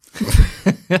Sheep.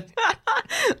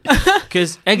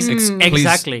 Because Please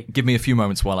exactly. give me a few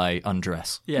moments while I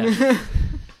undress. Yeah.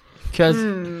 Because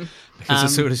Because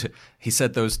as soon as he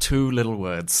said those two little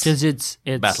words, it's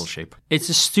Battleship. It's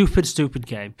a stupid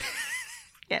game.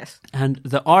 yes. And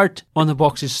the art on the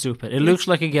box is stupid. It looks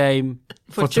like a game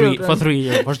For for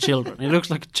children. for children. It looks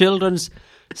like a children's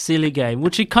silly game,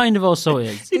 which it kind of also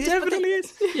is. It definitely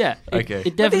is. Yeah. Okay.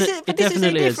 It But this definitely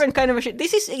is a is. different kind of a shit.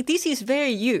 This is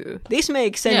very you. This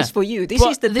makes sense Yeah. for you. This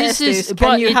But is the this test. is- Can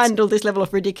but you it's- handle this level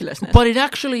of ridiculousness? But it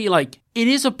actually it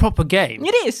is a proper game.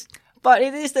 It is. But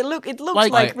it is the look. It looks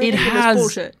like it ridiculous has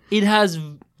bullshit. it has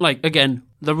again,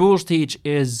 the rules teach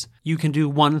is you can do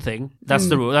one thing. That's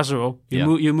the rule. That's the rule.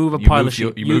 You move a pile of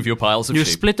sheep. You move your piles of You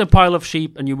sheep. split a pile of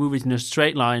sheep and you move it in a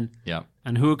straight line. Yeah.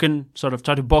 And who can sort of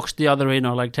try to box the other in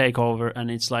or like take over,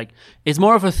 and it's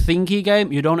more of a thinky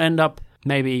game. You don't end up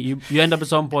maybe you end up at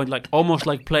some point like almost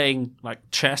like playing like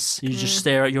chess. You just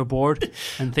stare at your board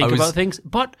and think about things.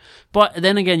 But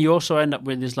then again, you also end up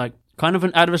with this like kind of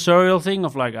an adversarial thing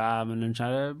of like I'm gonna try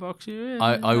to box you in.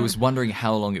 I was wondering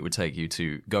how long it would take you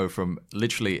to go from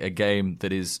literally a game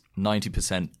that is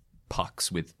 90%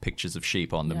 pucks with pictures of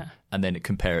sheep on them, Yeah. and then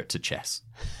compare it to chess.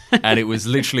 And it was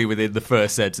literally within the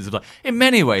first sentence of like, in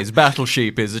many ways, Battle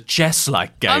Sheep is a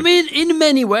chess-like game. I mean, in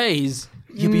many ways.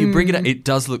 yeah, but you bring it up, it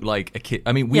does look like a kid.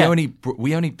 I mean, we Yeah. only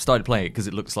started playing it because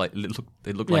it looked like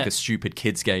Yeah. a stupid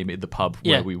kids game in the pub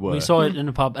Yeah, where we were. We saw it in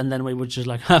a pub, and then we were just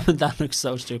like, that looks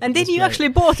so stupid. And then Let's you play it. actually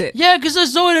bought it. Yeah, because I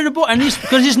saw it in a book, and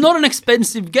because it's not an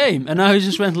expensive game, and I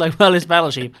just went like, well, it's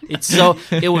Battleship.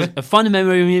 It was a fun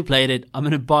memory when you played it. I'm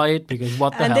gonna buy it because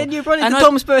what the And hell? then you brought it And to I-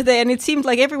 Tom's birthday, and it seemed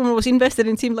like everyone was invested,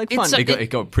 and it seemed like fun. It's a- it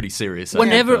got pretty serious.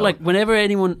 Whenever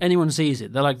anyone sees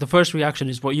it, they're like the first reaction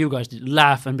is what you guys did: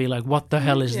 laugh and be like, "What the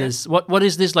hell is Yeah. this? What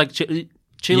is this like?"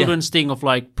 Children's thing of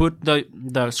like put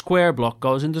the square block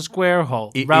goes in the square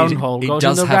hole, round hole goes in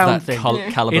does the have round that thing.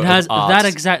 caliber It has of art that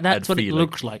exact. That's and what it feeling.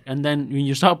 looks like. And then when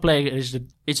you start playing it,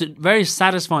 it's a very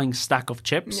satisfying stack of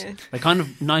chips. Yeah. They're kind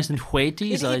of nice and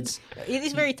weighty. So it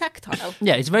is very tactile.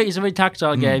 yeah, it's a very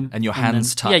tactile game. and your then-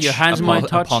 hands touch. Yeah, your hands upon, might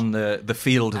touch. upon the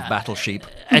field of Battle Sheep.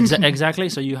 Exactly.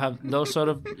 So you have those sort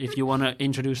of, if you want to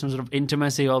introduce some sort of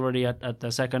intimacy already at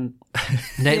the second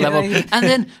date Yeah, level, yeah.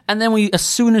 and then as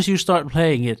soon as you start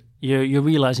playing it, you're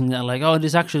realizing that like, oh, it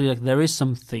is actually like there is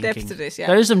some thinking. Depth to this, yeah.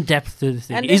 There is some depth to the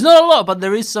thing. And It's then- not a lot, but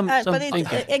there is some But it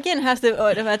thinking. again has the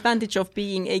advantage of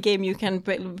being a game you can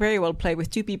very well play with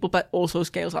two people, but also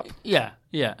scales up.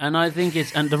 Yeah, and I think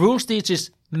and the rules teach is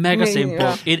mega Yeah, simple.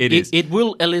 yeah. It is. It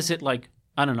will elicit like,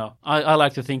 I don't know. I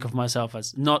like to think of myself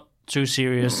as not too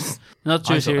serious, not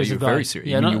too I thought serious. you were about- very serious.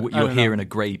 Yeah, I mean, not- I you're don't here know. in a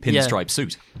grey pinstripe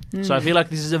suit. So I feel like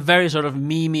this is a very sort of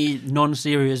memey,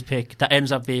 non-serious pick that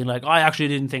ends up being like, I actually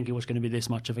didn't think it was going to be this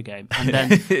much of a game, and then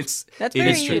That's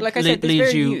very you. Like I said, it's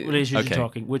leads very you you. leads you Okay. to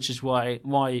talking, which is why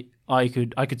I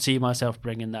could see myself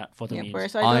bringing that for the Yeah, memes.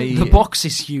 whereas The box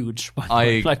is huge. By the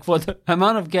way. Like for the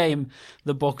amount of game,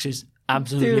 the box is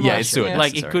absolutely Too Yeah, much, it's too yeah.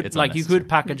 like it unnecessary. could It's you could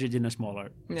package it in a smaller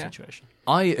Yeah. situation.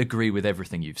 I agree with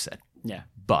everything you've said, Yeah.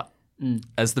 but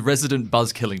as the resident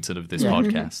Buzz Killington of this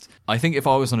podcast, I think if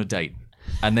I was on a date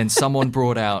and then someone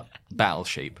brought out Battle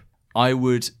Sheep,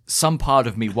 some part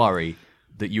of me worry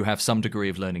that you have some degree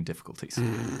of learning difficulties.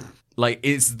 Like,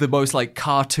 it's the most, like,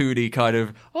 cartoony kind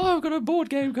of, I've got a board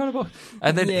game kind of...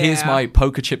 And then here's my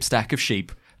poker chip stack of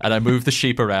sheep, and I move the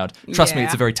sheep around. Trust me,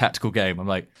 it's a very tactical game. I'm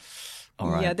like, all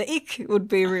right. Yeah, the ick would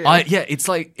be real. It's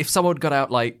like if someone got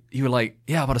out, like, you were like,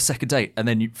 I'm on a second date, and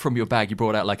then from your bag you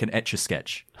brought out, like, an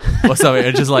Etch-a-Sketch or something,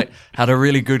 and just, like, had a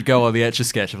really good go on the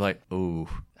Etch-a-Sketch. I'm like, ooh,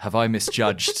 have I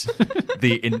misjudged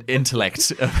the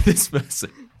intellect of this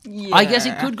person? Yeah. I guess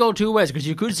it could go two ways, because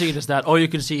you could see it as that, or you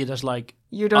could see it as like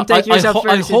you don't take yourself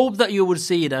I hope that you would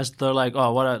see it as the like,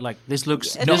 this looks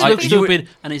stupid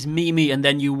and it's me, and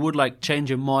then you would like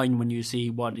change your mind when you see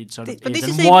what it sort of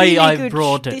is and why I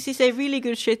brought it. This is a really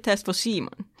good shit test for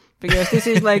Simon, because this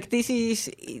is like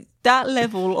that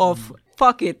level of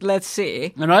fuck it, let's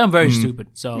see. And I am very stupid,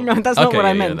 so no, that's not what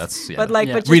I meant.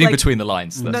 But reading between the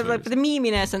lines. But the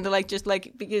meminess and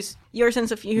the because your sense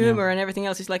of humor and everything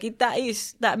else is like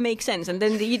that makes sense. And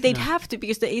then they'd have to,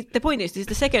 because the point is this is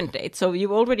the second date, so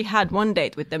you've already had one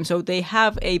date with them, so they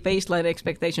have a baseline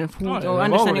expectation of who or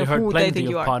understanding of who they think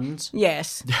you are. Puns.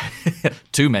 Yes.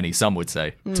 Too many, some would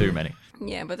say. Too many.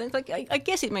 Yeah, but it's like I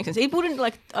guess it makes sense. It wouldn't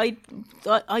like I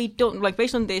don't like,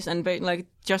 based on this and like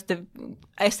just the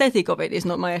aesthetic of it is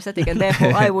not my aesthetic, and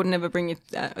therefore I would never bring it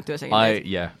to a second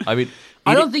date. I mean,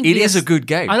 I don't think it is a good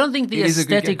game. I don't think the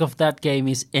aesthetic of that game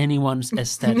is anyone's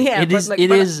aesthetic. Yeah, it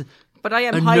is. But I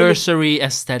am a nursery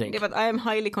aesthetic. Yeah, but I am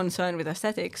highly concerned with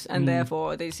aesthetics, and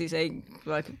therefore this is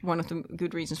one of the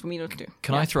good reasons for me not to.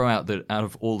 Can I throw out that out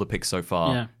of all the picks so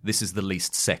far, this is the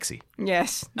least sexy?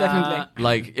 Yes,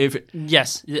 definitely.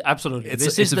 Yes, absolutely.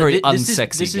 It's a very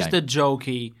unsexy This game. is the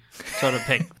jokey sort of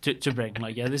pick to bring.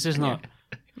 Like, this is not.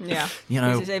 Yeah,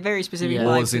 this is a very specific.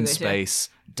 Wars in space,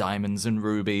 diamonds and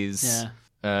rubies. Yeah.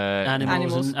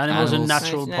 Animals and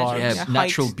natural parts. Yeah,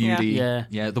 natural beauty.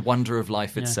 Yeah, the wonder of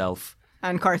life itself.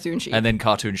 And cartoon sheep. And then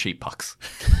cartoon sheep pucks.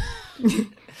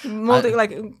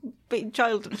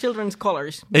 Children's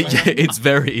colors. It's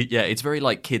very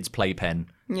like kids' playpen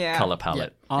color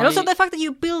palette. Yeah. And also the fact that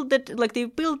you build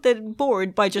the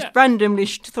board by just randomly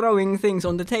throwing things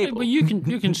on the table. But you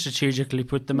can strategically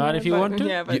put them out if you want to.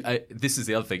 Yeah, but this is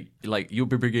the other thing. Like, you'll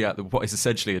be bringing out what is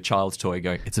essentially a child's toy,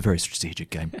 going, it's a very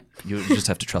strategic game. You just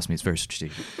have to trust me. It's very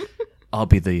strategic. I'll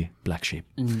be the black sheep.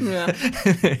 Yeah.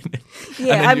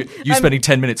 And then you spending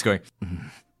 10 minutes going.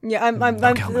 Yeah, I'm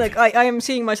like I am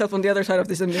seeing myself on the other side of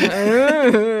this. And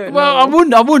well,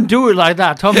 I wouldn't do it like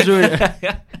that. Tom's doing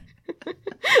it.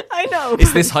 I know.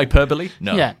 Is this hyperbole?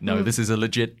 No. Yeah. No, this is a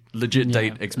legit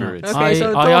date experience. Okay,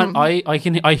 so Tom,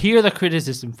 I hear the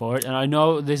criticism for it, and I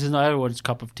know this is not everyone's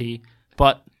cup of tea,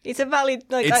 but it's a valid.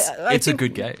 Like, it's a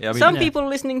good game. I mean, some people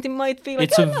listening to might feel like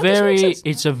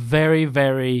it's a very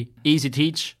very easy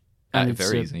teach, and it's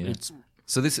very easy. Yeah.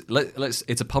 So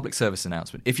it's a public service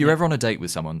announcement. If you're ever on a date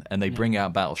with someone and they bring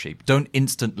out Battle Sheep, don't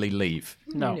instantly leave.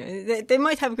 No, they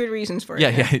might have good reasons for it.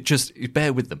 Yeah. Just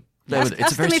bear with them.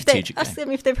 It's a very strategic game. Ask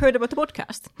them if they've heard about the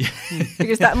podcast.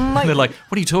 Because that might. They're like,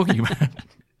 what are you talking about?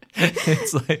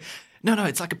 It's like, no,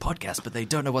 it's like a podcast, but they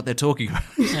don't know what they're talking about.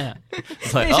 Yeah.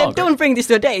 It's like, they said, don't bring this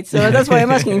to a date, so that's why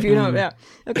I'm asking if you know. Yeah.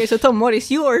 Okay, so Tom, what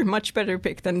is your much better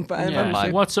pick than Battle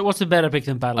Sheep? What's a better pick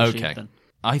than Battle Sheep? Okay. Then?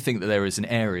 I think that there is an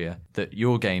area that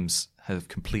your games have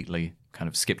completely kind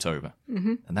of skipped over,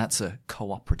 and that's a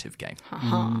cooperative game.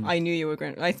 I knew you were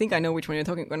going. I think I know which one you're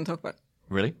going to talk about.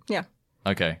 Really? Yeah.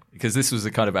 Okay, because this was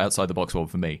a kind of outside the box one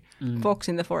for me. Fox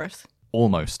in the Forest.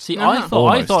 Almost. See, I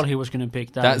thought he was going to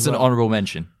pick that. That's an honourable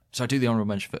mention. So I do the honourable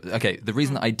mention. Okay, the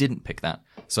reason that I didn't pick that,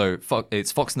 so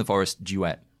it's Fox in the Forest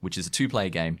Duet, which is a 2-player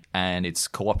game, and it's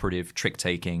cooperative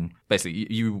trick-taking.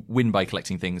 Basically, you win by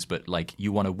collecting things, but like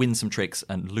you want to win some tricks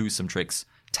and lose some tricks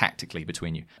tactically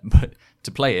between you. But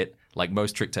to play it, like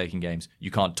most trick-taking games, you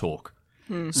can't talk.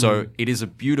 So it is a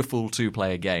beautiful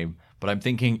 2-player game, but I'm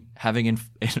thinking having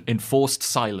enforced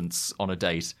silence on a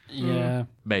date,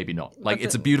 maybe not. Like,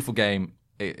 it's a beautiful game,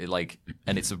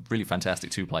 and it's a really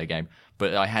fantastic 2-player game,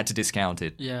 but I had to discount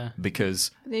it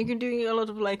because you can do a lot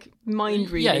of like mind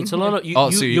reading. Yeah, it's a lot of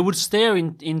you would stare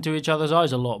into each other's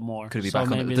eyes a lot more. Could it be so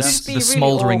back on maybe the really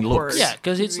smouldering awkward. looks? Yeah,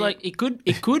 because it's like it could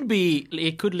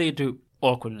lead to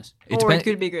awkwardness. Or it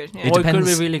could be good. Yeah. Or it could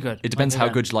be really good. It depends how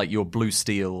good like your blue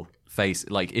steel face.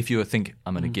 Like if you think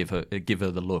I'm going to give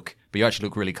her the look, but you actually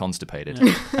look really constipated,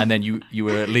 and then you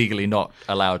were legally not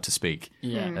allowed to speak.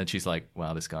 Yeah, and she's like,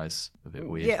 "Wow, this guy's a bit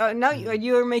weird." Yeah, now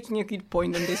you're making a good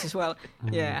point on this as well.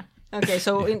 Yeah. Okay,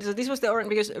 so this was the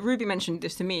because Ruby mentioned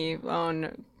this to me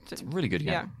on. It's a really good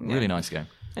game. Yeah. Really nice game.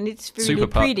 And it's really Super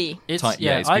pretty. It's it's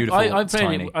beautiful. I it's played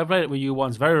tiny. it. I played it with you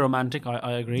once. Very romantic.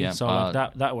 I agree. Yeah, so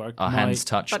like that worked. Our hands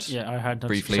touched I had touched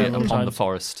briefly several upon the times.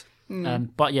 forest.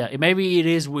 But yeah, maybe it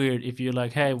is weird if you're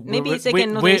like, hey, Maybe it's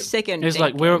again not a second. It's date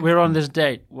like game. we're on this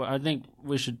date. Well, I think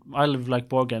we should. I live like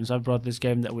board games. I brought this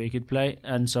game that we could play,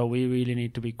 and so we really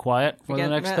need to be quiet for the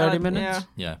next 30 minutes.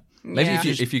 Yeah. Maybe Yeah.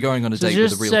 if you're going on a So date with a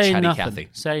just real say chatty nothing. Cathy.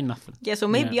 Say nothing. Yeah, so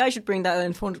maybe I should bring that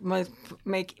and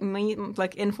make me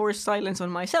like enforce silence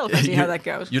on myself and see how that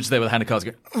goes. You're just there with a hand of cards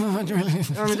going,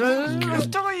 I'm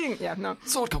dying. Yeah, no.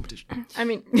 sword competition. I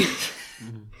mean,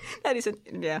 that isn't.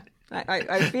 Yeah,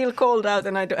 I feel called out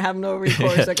and I don't have no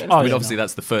recourse against. Oh, I mean, yeah, obviously,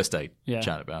 that's the first date Yeah.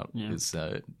 chat about. Yeah. Is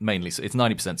mainly it's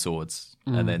 90% swords,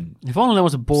 and then If only there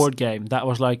was a board game that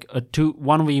was like a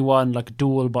 1v1 like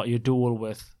duel, but you duel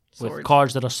with Swords.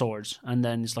 cards that are swords, and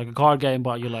then it's like a card game,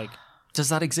 but you like. does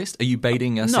that exist? Are you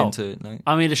baiting us No. into? No.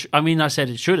 I mean, I said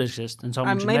it should exist, and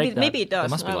someone should maybe make that. maybe it does. There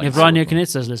must be, like, If Rania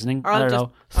Knitz is listening, I I'll don't just-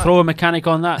 know, throw a mechanic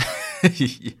on that.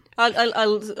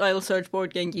 I'll search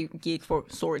Board Game Geek for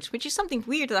swords, which is something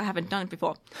weird that I haven't done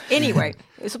before. Anyway,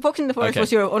 so Fox in the Forest Okay.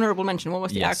 was your honorable mention. What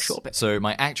was the Yes. actual pick? So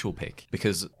my actual pick,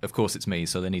 because of course it's me,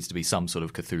 so there needs to be some sort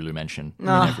of Cthulhu mention in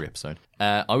every episode.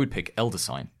 I would pick Elder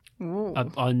Sign.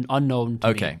 Unknown to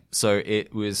me. Okay, so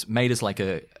it was made as like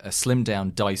a slimmed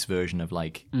down dice version of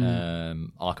like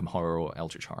Arkham Horror or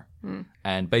Eldritch Horror.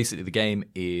 And basically the game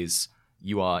is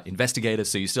you are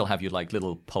investigators, so you still have your like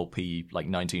little pulpy like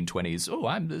 1920s, oh,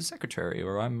 I'm the secretary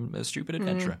or I'm a stupid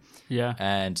adventurer. Yeah.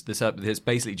 And there's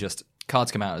basically just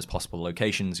cards come out as possible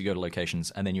locations, you go to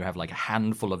locations, and then you have like a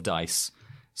handful of dice.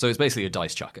 So it's basically a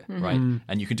dice chucker, right?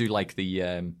 And you can do like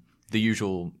the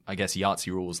usual, I guess,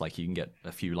 Yahtzee rules, like you can get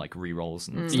a few like re-rolls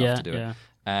and stuff to do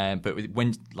it. But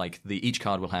when like each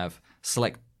card will have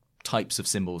select types of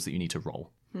symbols that you need to roll.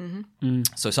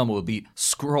 So some will be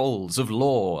scrolls of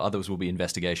lore, others will be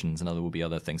investigations, and other will be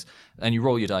other things. And you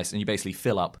roll your dice, and you basically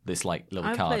fill up this like little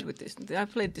I've card.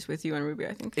 played this with you and Ruby,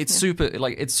 I think. It's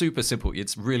super simple.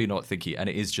 It's really not thinky, and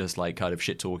it is just like kind of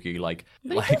shit talky. Like,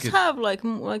 But it does have like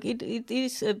it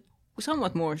is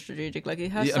somewhat more strategic. Like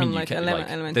it has yeah, I some mean, you like can,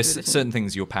 elements. there's to it. certain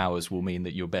things. Your powers will mean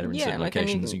that you're better in Yeah, certain like, and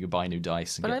locations. You can buy new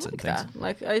dice and But I get certain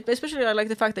like things. that. Like, especially I like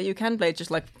the fact that you can play it just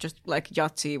like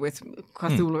Yahtzee with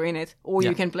Cthulhu in it, or Yeah.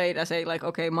 you can play it as a like,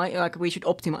 okay, we should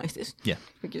optimize this. Yeah.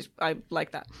 Because I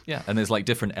like that. Yeah, and there's like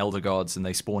different elder gods, and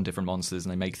they spawn different monsters,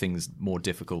 and they make things more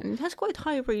difficult. And it has quite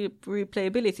high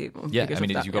replayability. Yeah, because I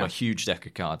mean, of that, you've got a huge deck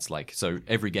of cards. Like, so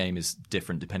every game is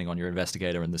different depending on your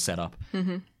investigator and the setup.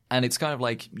 And it's kind of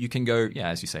like you can go,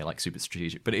 as you say, like super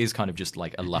strategic, but it is kind of just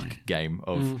like a luck game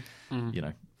of,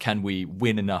 can we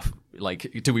win enough?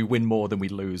 Like, do we win more than we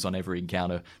lose on every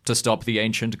encounter to stop the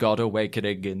ancient god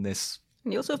awakening in this?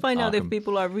 And you also find out if Arkham.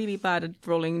 people are really bad at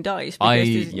rolling dice.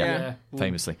 Because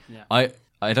Famously. Yeah.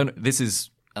 I don't, this is,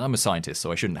 and I'm a scientist,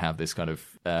 so I shouldn't have this kind of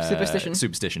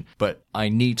Superstition. but I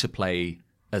need to play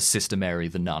as Sister Mary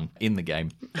the Nun in the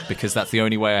game because that's the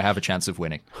only way I have a chance of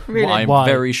winning. Really? I'm Why?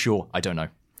 very sure. I don't know.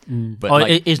 But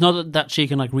It's not that she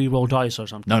can like re-roll dice or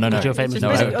something. No. That you're famous It's for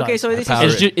basically- dice. okay, so this Power-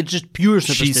 is It's just pure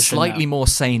superstition. she's slightly now. more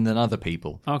sane than other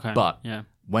people. Okay, But yeah.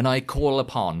 when I call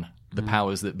upon the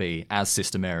powers that be as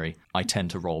Sister Mary, I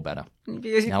tend to roll better.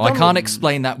 because Now, I can't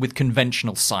explain that with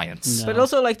conventional science. But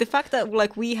also, like the fact that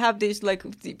like we have this like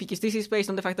because this is based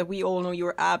on the fact that we all know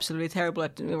you're absolutely terrible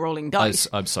at rolling dice,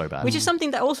 I'm so bad. which is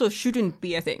something that also shouldn't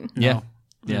be a thing. Yeah.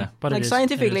 Yeah. But Like it is.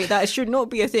 scientifically, It is. that should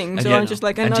not be a thing. And So yet- I'm just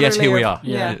like and another yet here layer we of- are.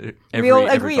 Yeah, Every- we all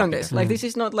every agree on fucking this. day. Like this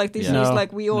is not like this Yeah. is No,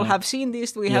 like we all no. have seen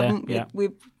this. We Yeah, haven't. yeah.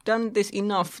 We've done this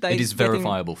enough that It it's is getting-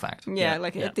 verifiable fact. Yeah,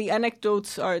 like yeah. the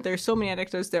anecdotes are. There's so many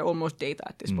anecdotes. They're almost data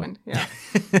at this point. Yeah.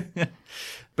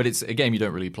 But it's a game you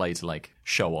don't really play to like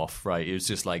show off, right? It's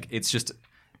just like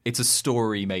it's a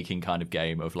story making kind of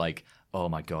game of like, oh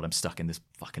my god, I'm stuck in this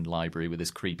fucking library with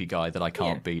this creepy guy that I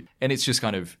can't beat, and it's just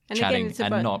kind of And again, chatting it's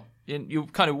about- you're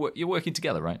kind of you're working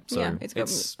together, right? So yeah,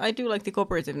 I do like the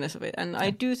cooperativeness of it, and I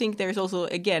do think there's also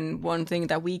again one thing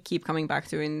that we keep coming back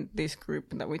to in this group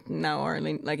that we now are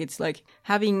like it's like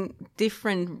having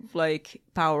different like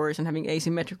powers and having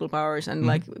asymmetrical powers and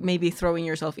like maybe throwing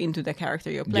yourself into the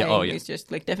character you're playing is just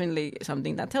like definitely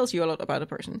something that tells you a lot about a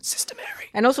person. Sister Mary.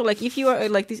 And also like if you are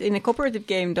like this in a cooperative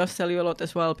game does tell you a lot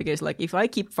as well because like if I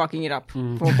keep fucking it up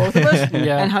for both of us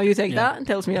Yeah. and how you take that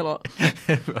tells me a lot.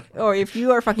 Or if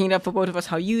you are fucking it up for both of us,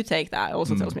 how you take that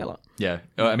also tells me a lot. Yeah,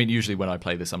 I mean, usually when I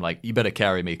play this, I'm like, you better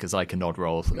carry me because I cannot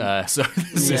roll. So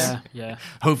this is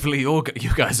hopefully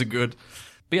you guys are good.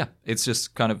 But yeah, it's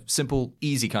just kind of simple,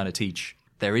 easy kind of teach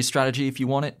there is strategy if you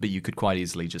want it, but you could quite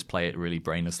easily just play it really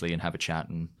brainlessly and have a chat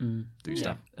and do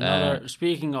stuff.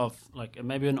 Speaking of, like,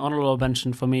 maybe an honorable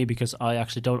mention for me, because I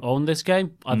actually don't own this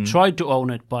game. I've tried to own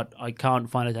it, but I can't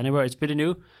find it anywhere. It's pretty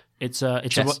new. It's a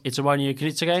 1-year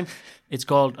Knizia game. It's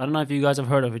called, I don't know if you guys have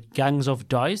heard of it, Gangs of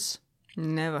Dice.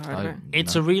 Never heard of it.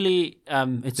 It's a really...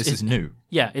 This is new?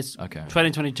 Yeah, it's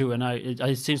 2022, and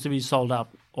it seems to be sold out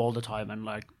all the time, and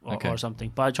like or something.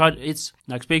 But I tried. It's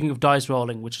like, speaking of dice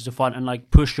rolling, which is a fun, and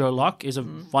like push your luck is a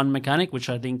fun mechanic, which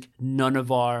I think none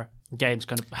of our games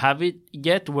kind of have it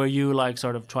yet, where you like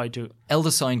sort of try to...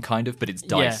 Elder Sign kind of, but it's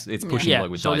dice. It's pushing your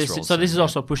luck with dice rolls. So this is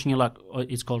also pushing your luck.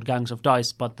 It's called Gangs of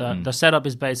Dice, but the setup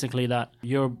is basically that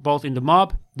you're both in the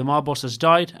mob boss has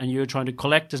died, and you're trying to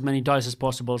collect as many dice as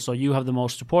possible, so you have the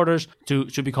most supporters to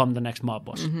become the next mob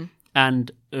boss.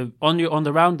 And on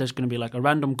the round, there's going to be like a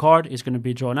random card is going to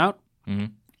be drawn out,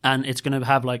 and it's going to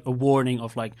have like a warning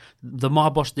of like, the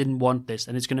mob boss didn't want this,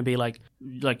 and it's going to be like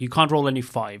you can't roll any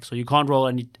 5, so you can't roll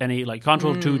any like, can't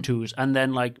roll 2 2s, and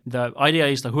then like the idea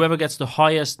is that whoever gets the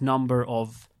highest number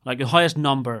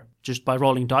just by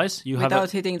rolling dice, you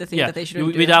without hitting the thing that they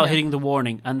shouldn't do. Without hitting the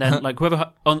warning, and then like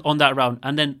whoever on that round,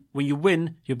 and then when you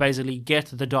win, you basically get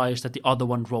the dice that the other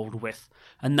one rolled with,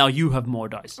 and now you have more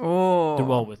dice to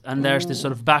roll with, and there's this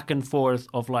sort of back and forth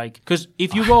of like, because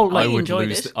if you roll like, I would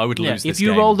lose this if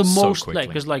you roll the so most, quickly. like,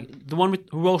 because like the one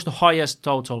who rolls the highest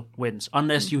total wins,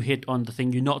 unless you hit on the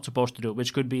thing you're not supposed to do,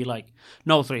 which could be like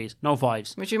no 3s, no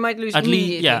 5s, which you might lose at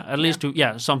immediately. least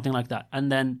 2, something like that,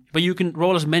 and then but you can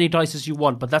roll as many dice as you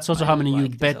want, but that's also how many you're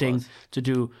betting to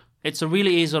do. It's a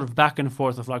really easy sort of back and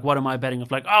forth of like, what am I betting? Of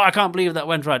like, oh, I can't believe that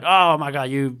went right. Oh my god,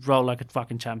 you roll like a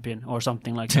fucking champion or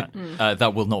something like that.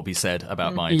 That will not be said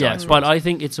about my dice rolls. But I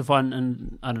think it's a fun,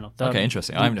 and I don't know. Okay,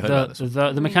 interesting. I haven't heard about this.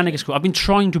 The mechanic is cool. I've been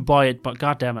trying to buy it, but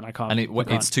god damn it, I can't. And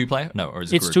it's 2-player? No, or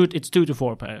is it group? It's 2 to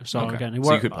 4 players. So again,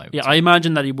 so you could play with 2. I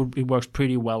imagine that it works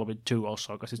pretty well with 2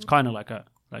 also, because it's kind of like a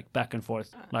back and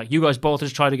forth. Like, you guys both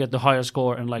just try to get the higher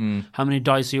score, and like how many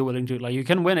dice you're willing to, like, you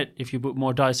can win it if you put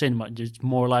more dice in, but it's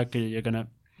more likely you're gonna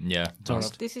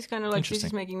this is kind of like, this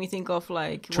is making me think of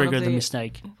like trigger the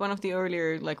mistake. One of the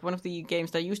earlier, like one of the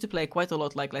games that I used to play quite a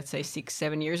lot, like let's say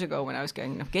 6-7 years ago, when I was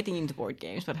kind of getting into board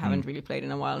games but haven't really played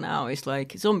in a while now, is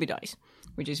like Zombie Dice,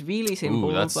 which is really simple.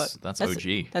 Ooh, that's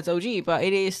OG. That's OG, but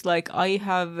it is like, I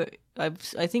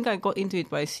think I got into it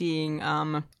by seeing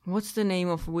what's the name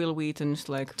of Will Wheaton's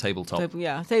like Tabletop.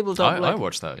 Tabletop. I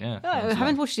watched that. Yeah, I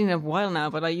haven't watched it in a while now,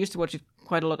 but I used to watch it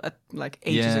quite a lot at like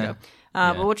ages ago.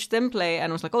 But watched them play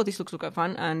and was like, oh, this looks quite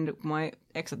fun. And my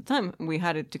ex at the time, we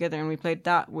had it together and we played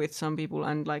that with some people,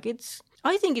 and like,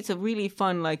 I think it's a really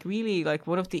fun, like really like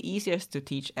one of the easiest to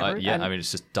teach ever. I mean,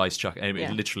 it's just dice chucking.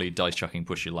 Literally dice chucking,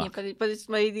 push your luck. Yeah, but it's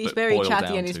very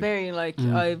chatty, and it's very like,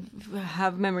 I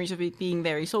have memories of it being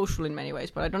very social in many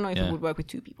ways. But I don't know if it would work with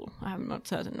 2 people. I'm not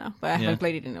certain now, but I haven't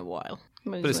played it in a while.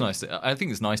 But it's nice. I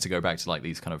think it's nice to go back to like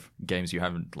these kind of games you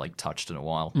haven't like touched in a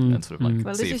while and sort of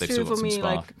like see if they've still got some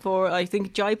spark. Like for, I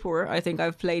think Jaipur, I think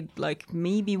I've played like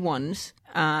maybe once,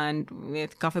 and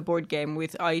with cafe board game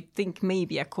with, I think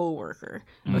maybe a coworker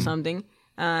or something.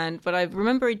 But I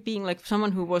remember it being like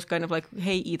someone who was kind of like,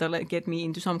 hey, either like get me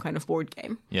into some kind of board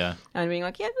game. Yeah. And being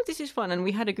like, yeah, well, this is fun. And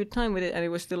we had a good time with it. And it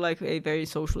was still like a very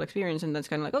social experience. And that's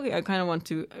kind of like, okay, I kind of want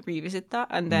to revisit that.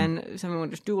 And then Seven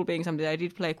Wonders Duel being something that I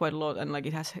did play quite a lot. And like,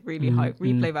 it has really high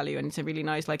replay value. And it's a really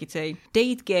nice, like, it's a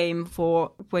date game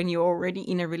for when you're already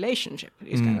in a relationship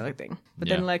is kind of like thing. But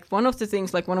then like one of the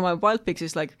things, like one of my wild picks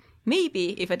is like,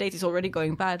 maybe if a date is already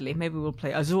going badly, maybe we'll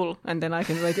play Azul, and then I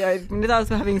can like without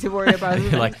having to worry about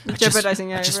like,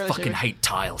 jeopardizing. I just fucking hate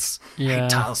tiles. I hate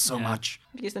tiles so much.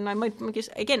 Because then I might, because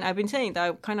again, I've been saying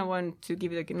that I kind of want to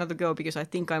give it like another go because I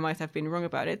think I might have been wrong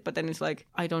about it. But then it's like,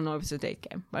 I don't know if it's a date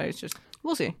game, but it's just,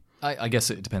 we'll see. I guess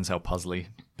it depends how puzzly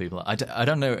people are. I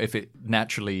don't know if it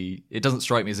doesn't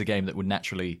strike me as a game that would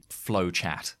naturally flow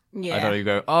chat. Yeah. I don't know,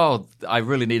 go, oh, I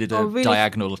really needed a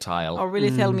diagonal tile. Or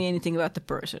really tell me anything about the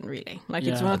person, really. Like,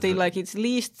 it's one of the, like, it's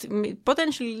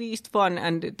potentially least fun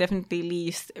and definitely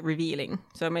least revealing.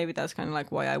 So maybe that's kind of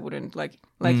like why I wouldn't,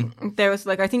 there was,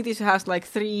 like, I think this has, like,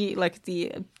 3, like,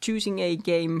 the choosing a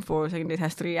game for a second, it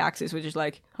has 3 axes, which is,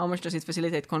 like, how much does it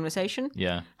facilitate conversation?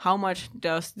 Yeah. How much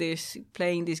does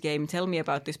playing this game tell me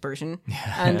about this person?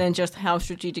 And then just how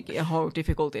strategic, how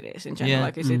difficult it is in general. Yeah.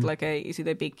 Like, is it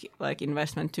a big, like,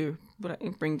 investment to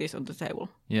bring this on the table?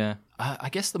 Yeah. I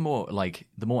guess the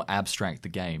more abstract the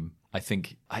game, I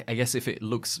think, I guess if it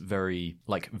looks very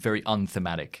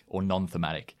unthematic or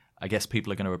non-thematic, I guess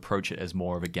people are going to approach it as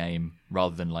more of a game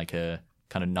rather than like a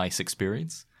kind of nice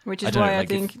experience. Which is why I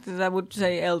think that I would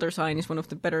say Elder Sign is one of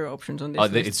the better options on this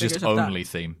list. It's just only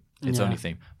theme. its only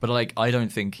theme. But like, I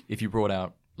don't think if you brought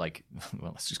out like,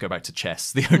 well, let's just go back to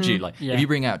chess, the OG. Like, if you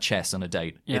bring out chess on a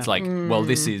date, it's like, well,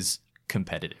 this is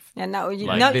competitive. And now,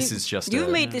 this is just you've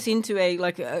made this into a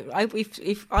like.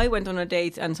 If I went on a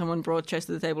date and someone brought chess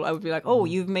to the table, I would be like, oh,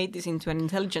 you've made this into an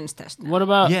intelligence test. Now. What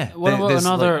about there's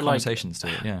another like conversations to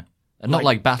it? Yeah. And not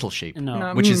like Battleship,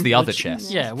 No. which is the other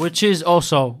chess. Yeah, which is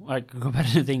also like a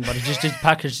competitive thing, but it just is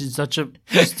packaged in such a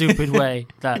stupid way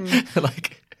that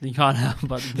Like, you can't help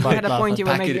but had a laugh point at you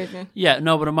that. were making. Yeah,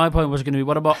 no, but my point was going to be,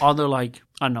 what about other like,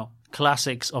 I don't know,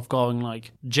 classics of going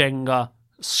like Jenga,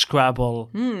 Scrabble,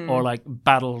 or like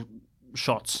battle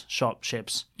ships.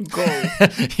 Go.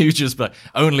 you just like,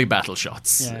 only battle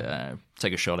shots. Yeah.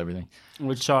 Take a shot, everything.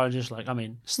 Which are just like, I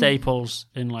mean, staples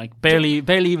in like barely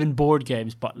even board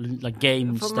games, but like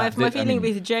games. My feeling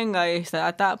with Jenga is that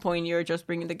at that point you're just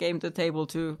bringing the game to the table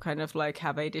to kind of like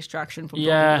have a distraction from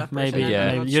maybe.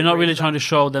 I'm You're not really trying to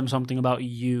show them something about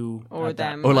you or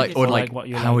them, or like what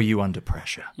you how are you under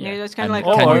pressure? Yeah, it's kind of like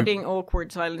or avoiding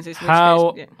awkward silences.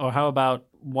 How about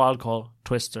Wild Call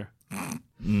Twister?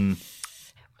 Can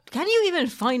you even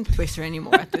find Twister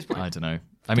anymore at this point? I don't know.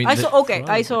 I mean, I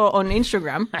saw on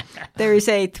Instagram there is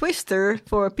a Twister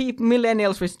for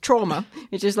millennials with trauma,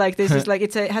 which is like this is like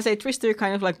it has a Twister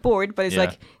kind of like board, but it's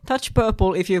like touch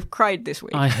purple if you've cried this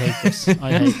week. I hate this.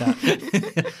 I hate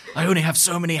that. I only have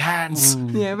so many hands.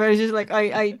 Yeah, but it's just like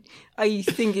I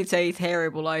think it's a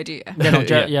terrible idea.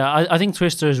 I think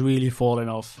Twister has really fallen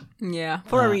off. Yeah,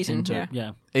 for a reason.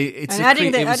 Yeah. It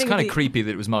was kind of creepy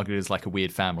that it was marketed as like a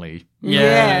weird family.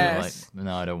 Yes. Like,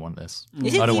 no, I don't want this.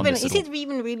 Is it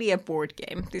even really a board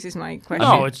game? This is my question.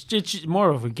 No, it's more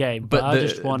of a game. But I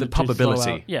just wanted the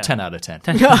probability, to 10 out of 10.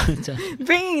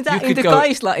 Bringing that into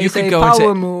Geisla is a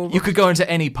power move. You could go into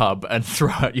any pub and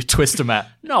throw out your Twister mat.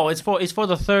 No, it's for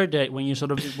the third date when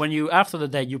you after the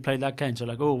date you play that game. So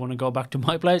like, oh, want to go back to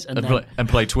my place and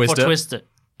play Twister. For Twister.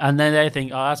 And then they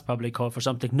think, oh, that's probably called for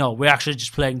something. No, we're actually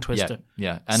just playing Twister.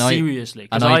 Yeah. And seriously.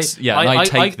 I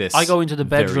take this. I go into the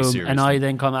bedroom and I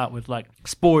then come out with like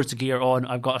sports gear on.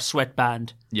 I've got a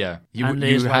sweatband. Yeah, you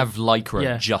have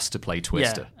Lycra just to play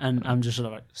Twister. Yeah, and I'm just sort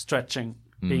of like stretching,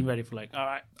 being ready for like, all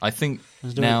right. I think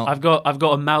now I've got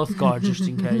a mouth guard just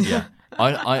in case. Yeah,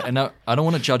 I don't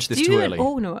want to judge this too early.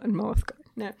 Oh no, a mouth guard.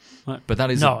 No, but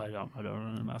that is I don't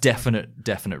want a mouth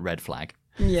definite red flag.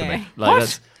 Yeah. For me. Like,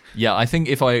 what? Yeah, I think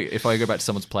if I go back to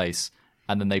someone's place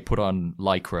and then they put on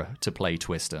Lycra to play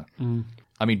Twister,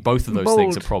 I mean, both of those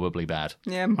things are probably bad.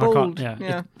 Yeah, bold.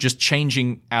 Yeah. Just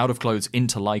changing out of clothes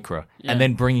into Lycra and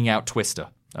then bringing out Twister.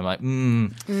 I'm like,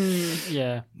 maybe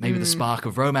the spark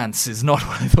of romance is not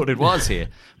what I thought it was here.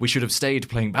 We should have stayed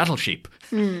playing Battleship.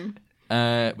 Were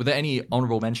there any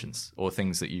honourable mentions or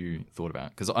things that you thought about?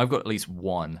 Because I've got at least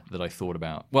one that I thought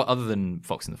about. Well, other than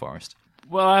Fox in the Forest.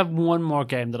 Well, I have one more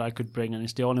game that I could bring, and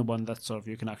it's the only one that sort of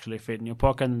you can actually fit in your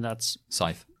pocket, and that's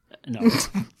Scythe. No,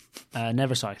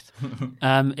 never Scythe.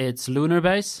 It's Lunar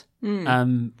Base,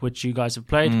 which you guys have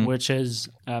played, which is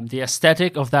the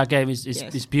aesthetic of that game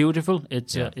is beautiful.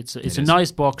 It's a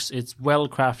nice box. It's well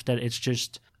crafted. It's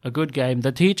just a good game.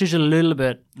 The teaches a little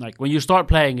bit like when you start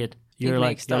playing it, you're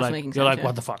like,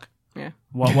 what the fuck? Yeah.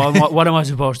 What am I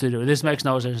supposed to do? This makes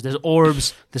no sense. There's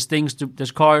orbs.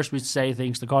 There's cars which say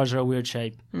things. The cars are a weird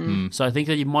shape. So I think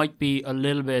that you might be a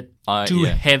little bit too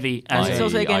heavy. It's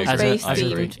also again space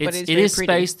themed, but it is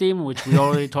space theme, which we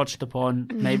already touched upon.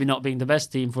 Maybe not being the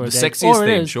best theme for the sexiest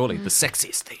theme, surely the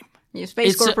sexiest theme. Yeah,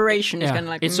 Space Corporation is kind of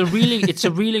like it's a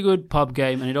really good pub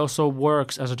game, and it also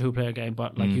works as a 2-player game.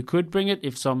 But like you could bring it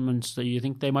if someone's you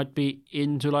think they might be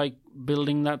into like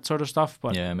building that sort of stuff.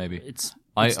 But yeah, maybe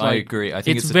I agree. I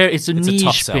think it's a niche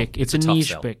tough pick. It's a niche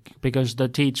sell. pick because the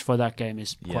teach for that game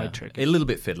is quite tricky. A little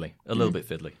bit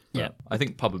fiddly. Yeah, I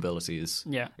think probability is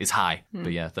high,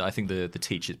 but I think the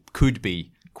teach it could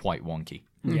be quite wonky.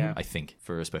 Yeah, I think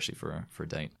especially for a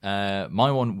date. My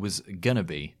one was gonna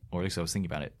be, or at least I was thinking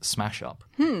about it, Smash Up.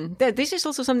 This is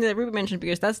also something that Ruby mentioned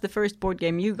because that's the first board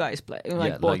game you guys play.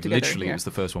 Bought together. Literally, it was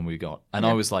the first one we got, and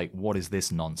I was like, "What is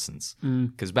this nonsense?"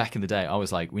 Because back in the day, I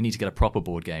was like, "We need to get a proper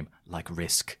board game like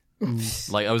Risk."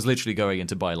 Like I was literally going in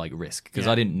to buy like Risk because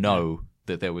I didn't know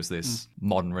that there was this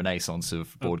modern renaissance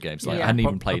of board games. Like I hadn't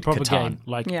even played proper Catan. Game,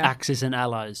 like Axis and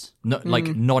Allies.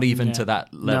 Not even to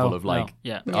that level of like.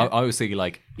 I was thinking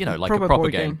like like a proper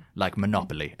game like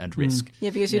Monopoly and Risk. Yeah,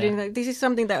 because you didn't. Like, this is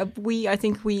something that I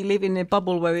think we live in a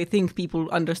bubble where we think people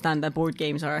understand that board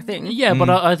games are a thing. Yeah, but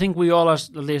I think we all,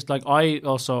 at least, like I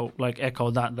also like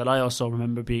echo that I also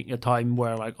remember being a time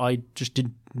where like I just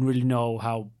didn't really know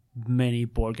how many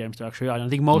board games there actually are. And I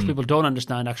think most people don't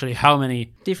understand actually how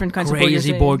many different kinds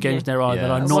crazy of board games there are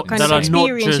that are not what kind of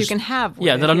experience you can have.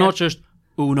 That are not just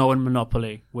Uno and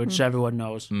Monopoly, which everyone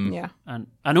knows. Yeah. And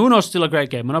Uno's still a great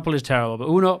game. Monopoly is terrible, but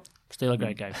Uno, still a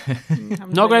great game.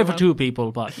 Not great for two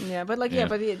people, but... Yeah, but like,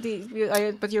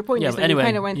 but your point is that anyway, you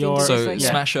kind of went into... So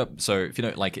Smash Up, so if you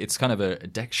know, like, it's kind of a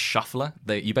deck shuffler.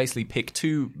 You basically pick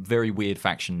two very weird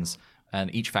factions,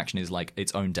 and each faction is like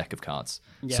its own deck of cards.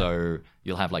 Yeah. So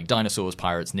you'll have like dinosaurs,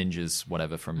 pirates, ninjas,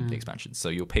 whatever from the expansions. So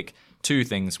you'll pick two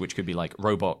things, which could be like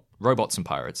robots and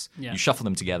pirates. Yeah. You shuffle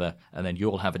them together, and then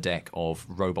you'll have a deck of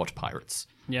robot pirates.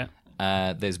 Yeah.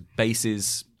 There's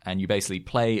bases, and you basically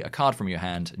play a card from your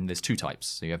hand, and there's two types.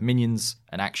 So you have minions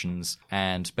and actions,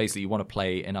 and basically you want to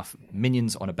play enough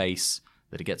minions on a base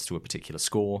that it gets to a particular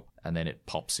score, and then it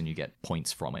pops and you get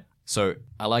points from it. So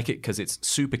I like it because it's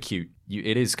super cute.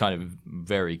 It is kind of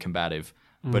very combative,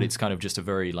 but it's kind of just a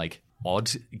very like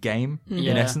odd game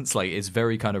in essence. Like it's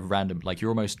very kind of random. Like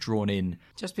you're almost drawn in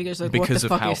just because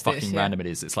of how fucking random it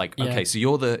is. It's like okay, so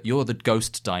you're the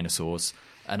ghost dinosaurs,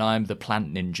 and I'm the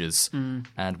plant ninjas,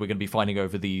 and we're going to be fighting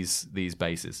over these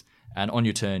bases. And on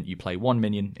your turn, you play one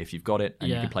minion if you've got it, and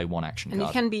you can play one action card. And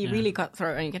it can be really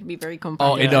cutthroat, and it can be very complex.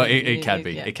 Oh, no, it can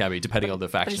be. It can be, depending on the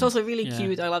faction. But it's also really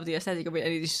cute. I love the aesthetic of it,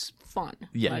 and it is fun.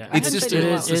 Yeah, like,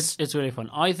 it's really fun.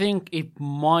 I think it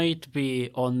might be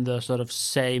on the sort of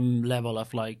same level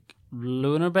of like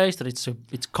Lunar Base, that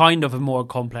it's kind of a more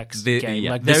complex game.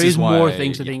 Like there is more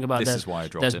things to think about. This is why I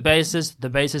dropped it. There's bases. The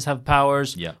bases have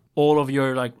powers. Yeah. All of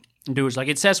your like dudes, like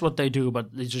it says what they do, but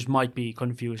it just might be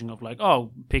confusing of like,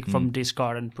 oh, pick from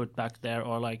discard and put back there,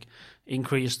 or like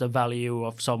increase the value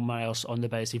of someone else on the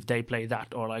base if they play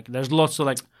that, or like there's lots of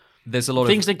like there's a lot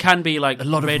things of that can be like a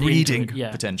lot of reading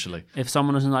potentially. If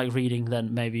someone doesn't like reading,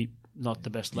 then maybe not the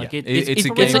best. Like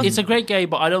it's a great game,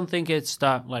 but I don't think it's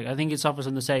that. Like I think it suffers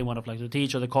in the same one of like the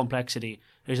teacher, the complexity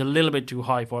is a little bit too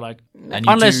high for like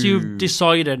unless you've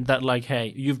decided that like,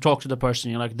 hey, you've talked to the person,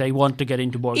 you're like they want to get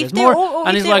into board games more,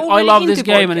 and it's like I love this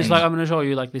game, and it's like I'm going to show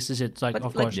you like this is it. It's like but,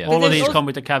 of course all of these come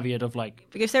with a caveat of like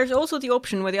because there's also the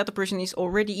option where the other person is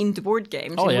already into board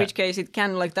games, in which case it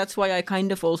can like that's why I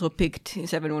kind of also picked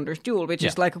Seven Wonders Duel, which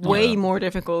is like way more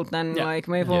difficult than like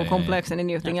way more complex than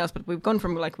anything else. But we've gone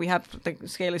from like we have the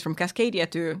scale is from Cascadia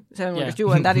to Seven Wonders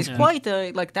Duel, and that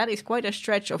is quite a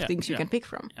stretch of things you can pick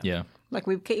from. Yeah. Like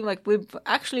we've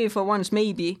actually for once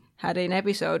maybe had an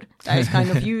episode that is kind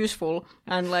of useful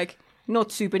and like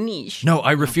not super niche. No,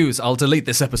 I refuse. I'll delete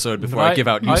this episode before I give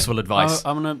out useful advice.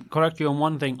 I'm going to correct you on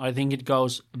one thing. I think it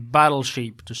goes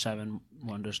Battleship to Seven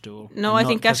Wonders Duel. No, I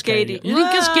think Cascadia. You think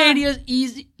Cascadia is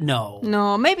easy? No.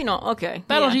 No, maybe not. Okay.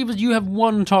 Battleship is you have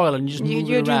one tile and you just move it around.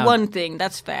 You do one thing.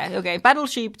 That's fair. Okay.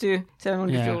 Battleship to Seven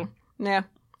Wonders Duel. Yeah.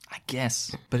 I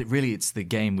guess, but it's the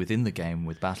game within the game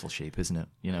with Battleship, isn't it?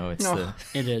 You know, it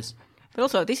is. But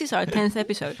also, this is our 10th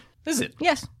episode. Is it?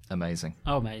 Yes. Amazing.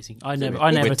 Oh, amazing! I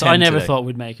never thought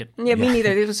we'd make it. Yeah, me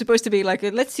neither. It was supposed to be like,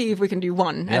 let's see if we can do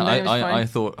one. Yeah, and I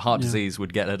thought heart disease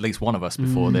would get at least one of us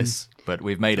before this, but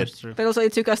we've made it. But also,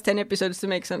 it took us 10 episodes to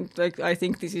make some. Like, I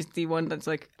think this is the one that's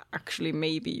like actually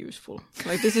maybe useful.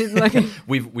 Like this is like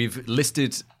we've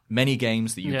listed many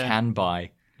games that you can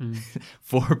buy.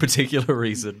 For a particular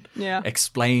reason,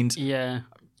 explained,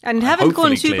 and haven't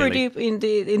gone super deep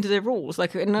into the rules.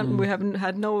 Like we haven't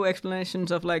had no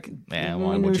explanations of like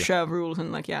minutia of rules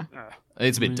and like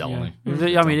it's a bit dull. I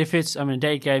mean, if it's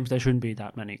date games, there shouldn't be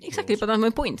that many. Exactly, rules. But that's my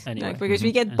point. Anyway. Like, because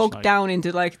we get bogged down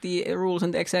into like the rules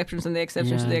and the exceptions and the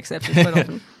exceptions and the exceptions quite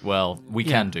often. Well, we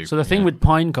can do. So the thing with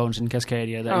pine cones in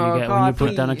Cascadia that you get when you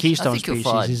put down a keystone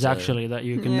species is actually that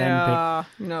you can then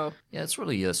pick. No. Yeah, it's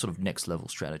really a sort of next level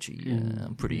strategy.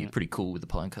 I'm pretty cool with the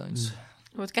pine cones.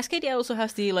 But Cascadia also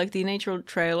has the like the natural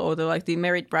trail or the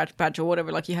merit badge or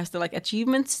whatever. Like he has the like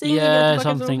achievements thing. Yeah,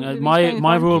 something.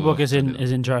 My rule book is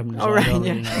in German. So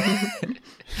really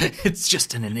it's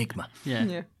just an enigma.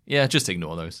 Yeah. Just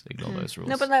ignore those. Ignore those rules.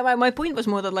 No, but my point was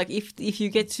more that like if you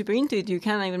get super into it, you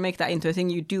can even make that into a thing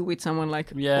you do with someone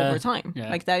like over time. Yeah.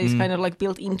 Like that is kind of like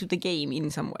built into the game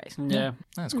in some ways. Yeah,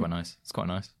 that's quite nice. It's quite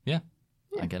nice. Yeah.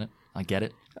 I get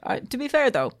it. To be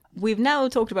fair, though, we've now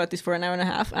talked about this for an hour and a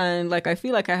half, and like I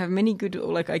feel like I have many good,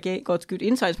 like I got good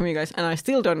insights from you guys, and I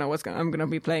still don't know what I'm gonna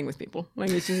be playing with people.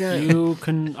 Like it's just you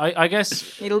can, I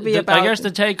guess it'll be about. I guess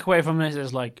the takeaway from this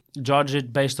is like judge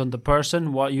it based on the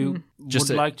person, what you would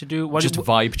like to do. Just a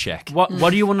vibe check. What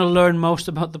do you want to learn most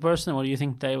about the person? What do you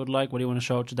think they would like? What do you want to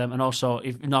show to them? And also,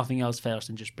 if nothing else fails,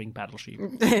 then just bring Battleship.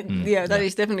 That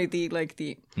is definitely the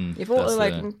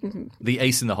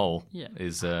ace in the hole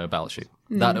is Battleship.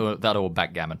 That or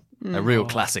backgammon, a real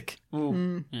classic.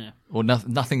 Yeah. Or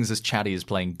nothing's as chatty as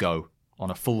playing Go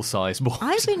on a full-size board.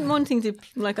 I've been wanting to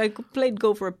I played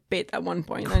Go for a bit at one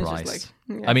point. Christ. And it's just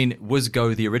like, I mean, was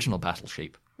Go the original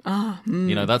Battleship?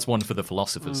 You know, that's one for the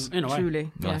philosophers. In a way.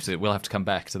 Truly. Yes. We'll have to come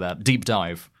back to that deep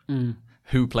dive.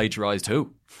 Who plagiarized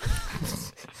who?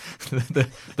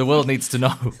 the world needs to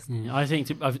know. I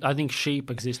think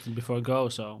sheep existed before Go,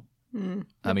 so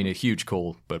I mean, a huge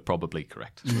call, but probably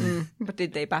correct. But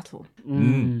did they battle?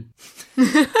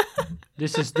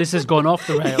 this has gone off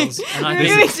the rails, and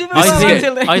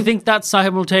I think that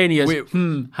simultaneous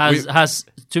has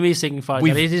to me signified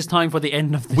that it is time for the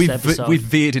end of this episode. We've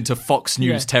veered into Fox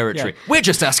News territory. Yeah. We're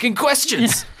just asking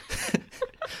questions.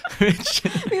 We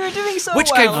were doing so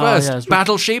Which well. came first,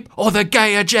 Battle Sheep or the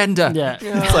gay agenda? Yeah.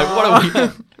 It's like, what are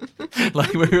we...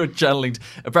 Like, we were channeling...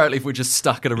 Apparently, if we're just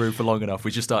stuck in a room for long enough,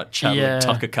 we just start channeling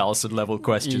Tucker Carlson level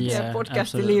questions. Yeah, podcast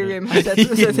absolutely. delirium has that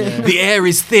thing. The air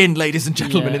is thin, ladies and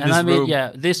gentlemen, in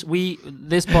this room.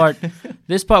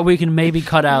 This part we can maybe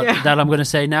cut out that I'm going to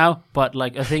say now, but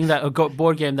like a thing that a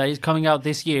board game that is coming out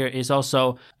this year is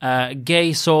also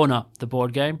Gay Sauna, the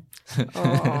board game.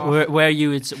 where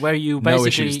you basically no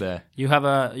issues there. You have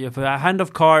a hand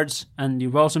of cards and you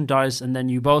roll some dice and then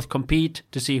you both compete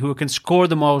to see who can score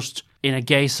the most in a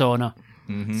gay sauna.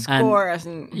 Score as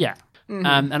in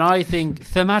and I think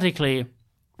thematically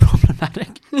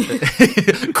problematic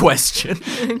question.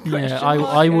 Yeah,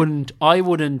 I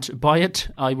wouldn't buy it.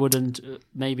 I wouldn't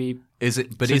maybe. Is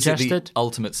it the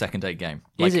ultimate second date game?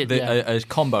 Is it? A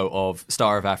combo of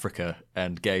Star of Africa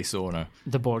and Gay Sauna,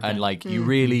 the board game. And like you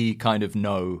really kind of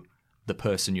know the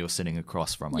person you're sitting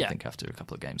across from. I think after a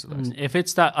couple of games of those. If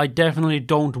it's that, I definitely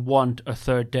don't want a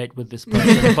third date with this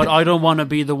person. But I don't want to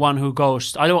be the one who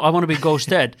ghosts. I want to be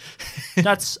ghosted.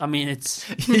 That's how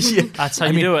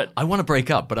you do it. I want to break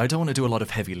up, but I don't want to do a lot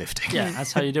of heavy lifting. Yeah,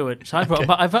 that's how you do it. So I've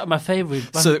got my favorite.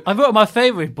 I've got my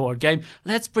favorite board game.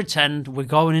 Let's pretend we're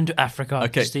going into Africa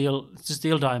to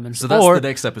steal diamonds. So that's the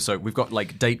next episode. We've got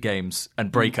like date games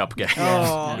and breakup games.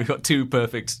 We've got two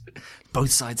perfect.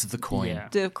 Both sides of the coin. Yeah.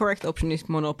 The correct option is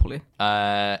Monopoly.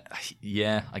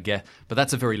 Yeah, I guess. But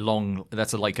that's a very long...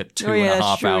 That's like a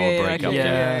 2.5 hour breakup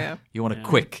game. You want a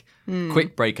quick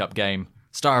breakup game.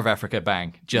 Star of Africa,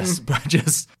 bang. Just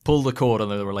pull the cord on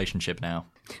the relationship now.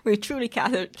 We truly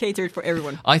catered for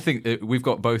everyone. I think we've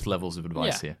got both levels of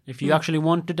advice here. If you actually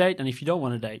want to date and if you don't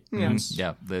want to date.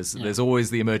 There's always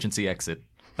the emergency exit.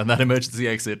 And that emergency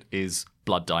exit is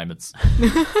blood diamonds.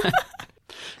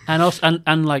 And also,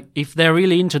 and like, if they're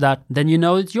really into that, then you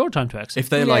know it's your time to exit. If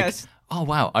they're like, oh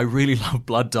wow, I really love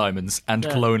blood diamonds and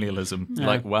colonialism.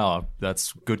 Like, wow,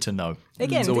 that's good to know.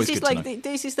 Again, this is like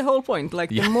this is the whole point. Like,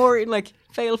 the more like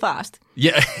fail fast.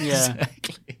 Yeah,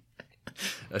 exactly.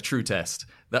 A true test.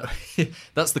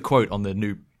 That's the quote on the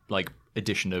new like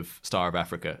edition of Star of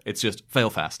Africa. It's just fail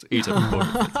fast. Eat it.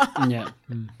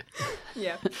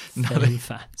 Yeah. Fail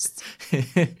fast.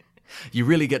 You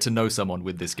really get to know someone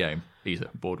with this game. Either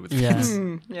bored with this.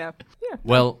 Yeah.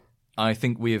 Well, I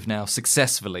think we have now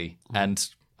successfully and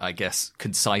I guess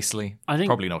concisely.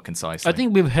 Probably not concisely. I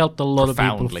think we've helped a lot of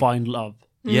people find love.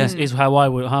 Yes, is how I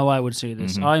would see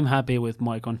this. I'm happy with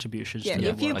my contributions. Yeah,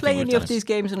 if you play any of these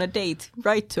games on a date,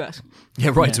 write to us. Yeah,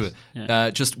 write to it.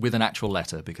 Yeah. Just with an actual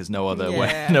letter, because no other way, we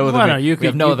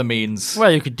have no other means.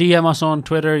 Well, you could DM us on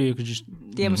Twitter. You could just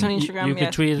DM us on Instagram. You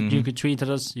could tweet. You could tweet at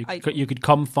us. You could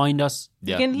come find us.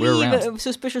 Yeah, you can leave a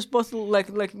suspicious bottle,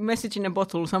 like message in a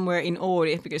bottle somewhere in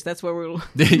Ori, because that's where we'll.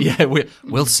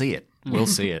 We'll see it. We'll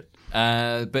see it.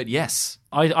 But yes,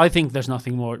 I think there's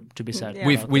nothing more to be said.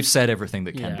 Yeah. We've said everything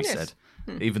that can be said.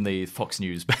 Even the Fox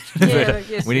News.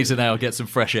 We need to now get some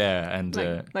fresh air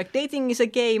and like dating is a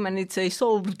game and it's a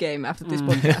solved game after this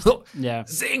podcast. Yeah.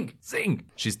 Zing.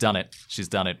 She's done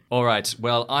it. All right.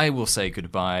 Well, I will say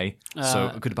goodbye.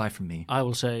 So goodbye from me. I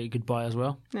will say goodbye as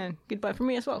well. Yeah, goodbye from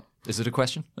me as well. Is it a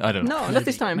question? I don't know. No, not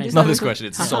this time. Not this question.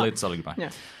 It's a solid goodbye.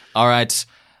 Yeah. All right.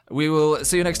 We will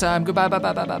see you next time. Goodbye.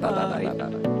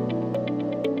 Bye.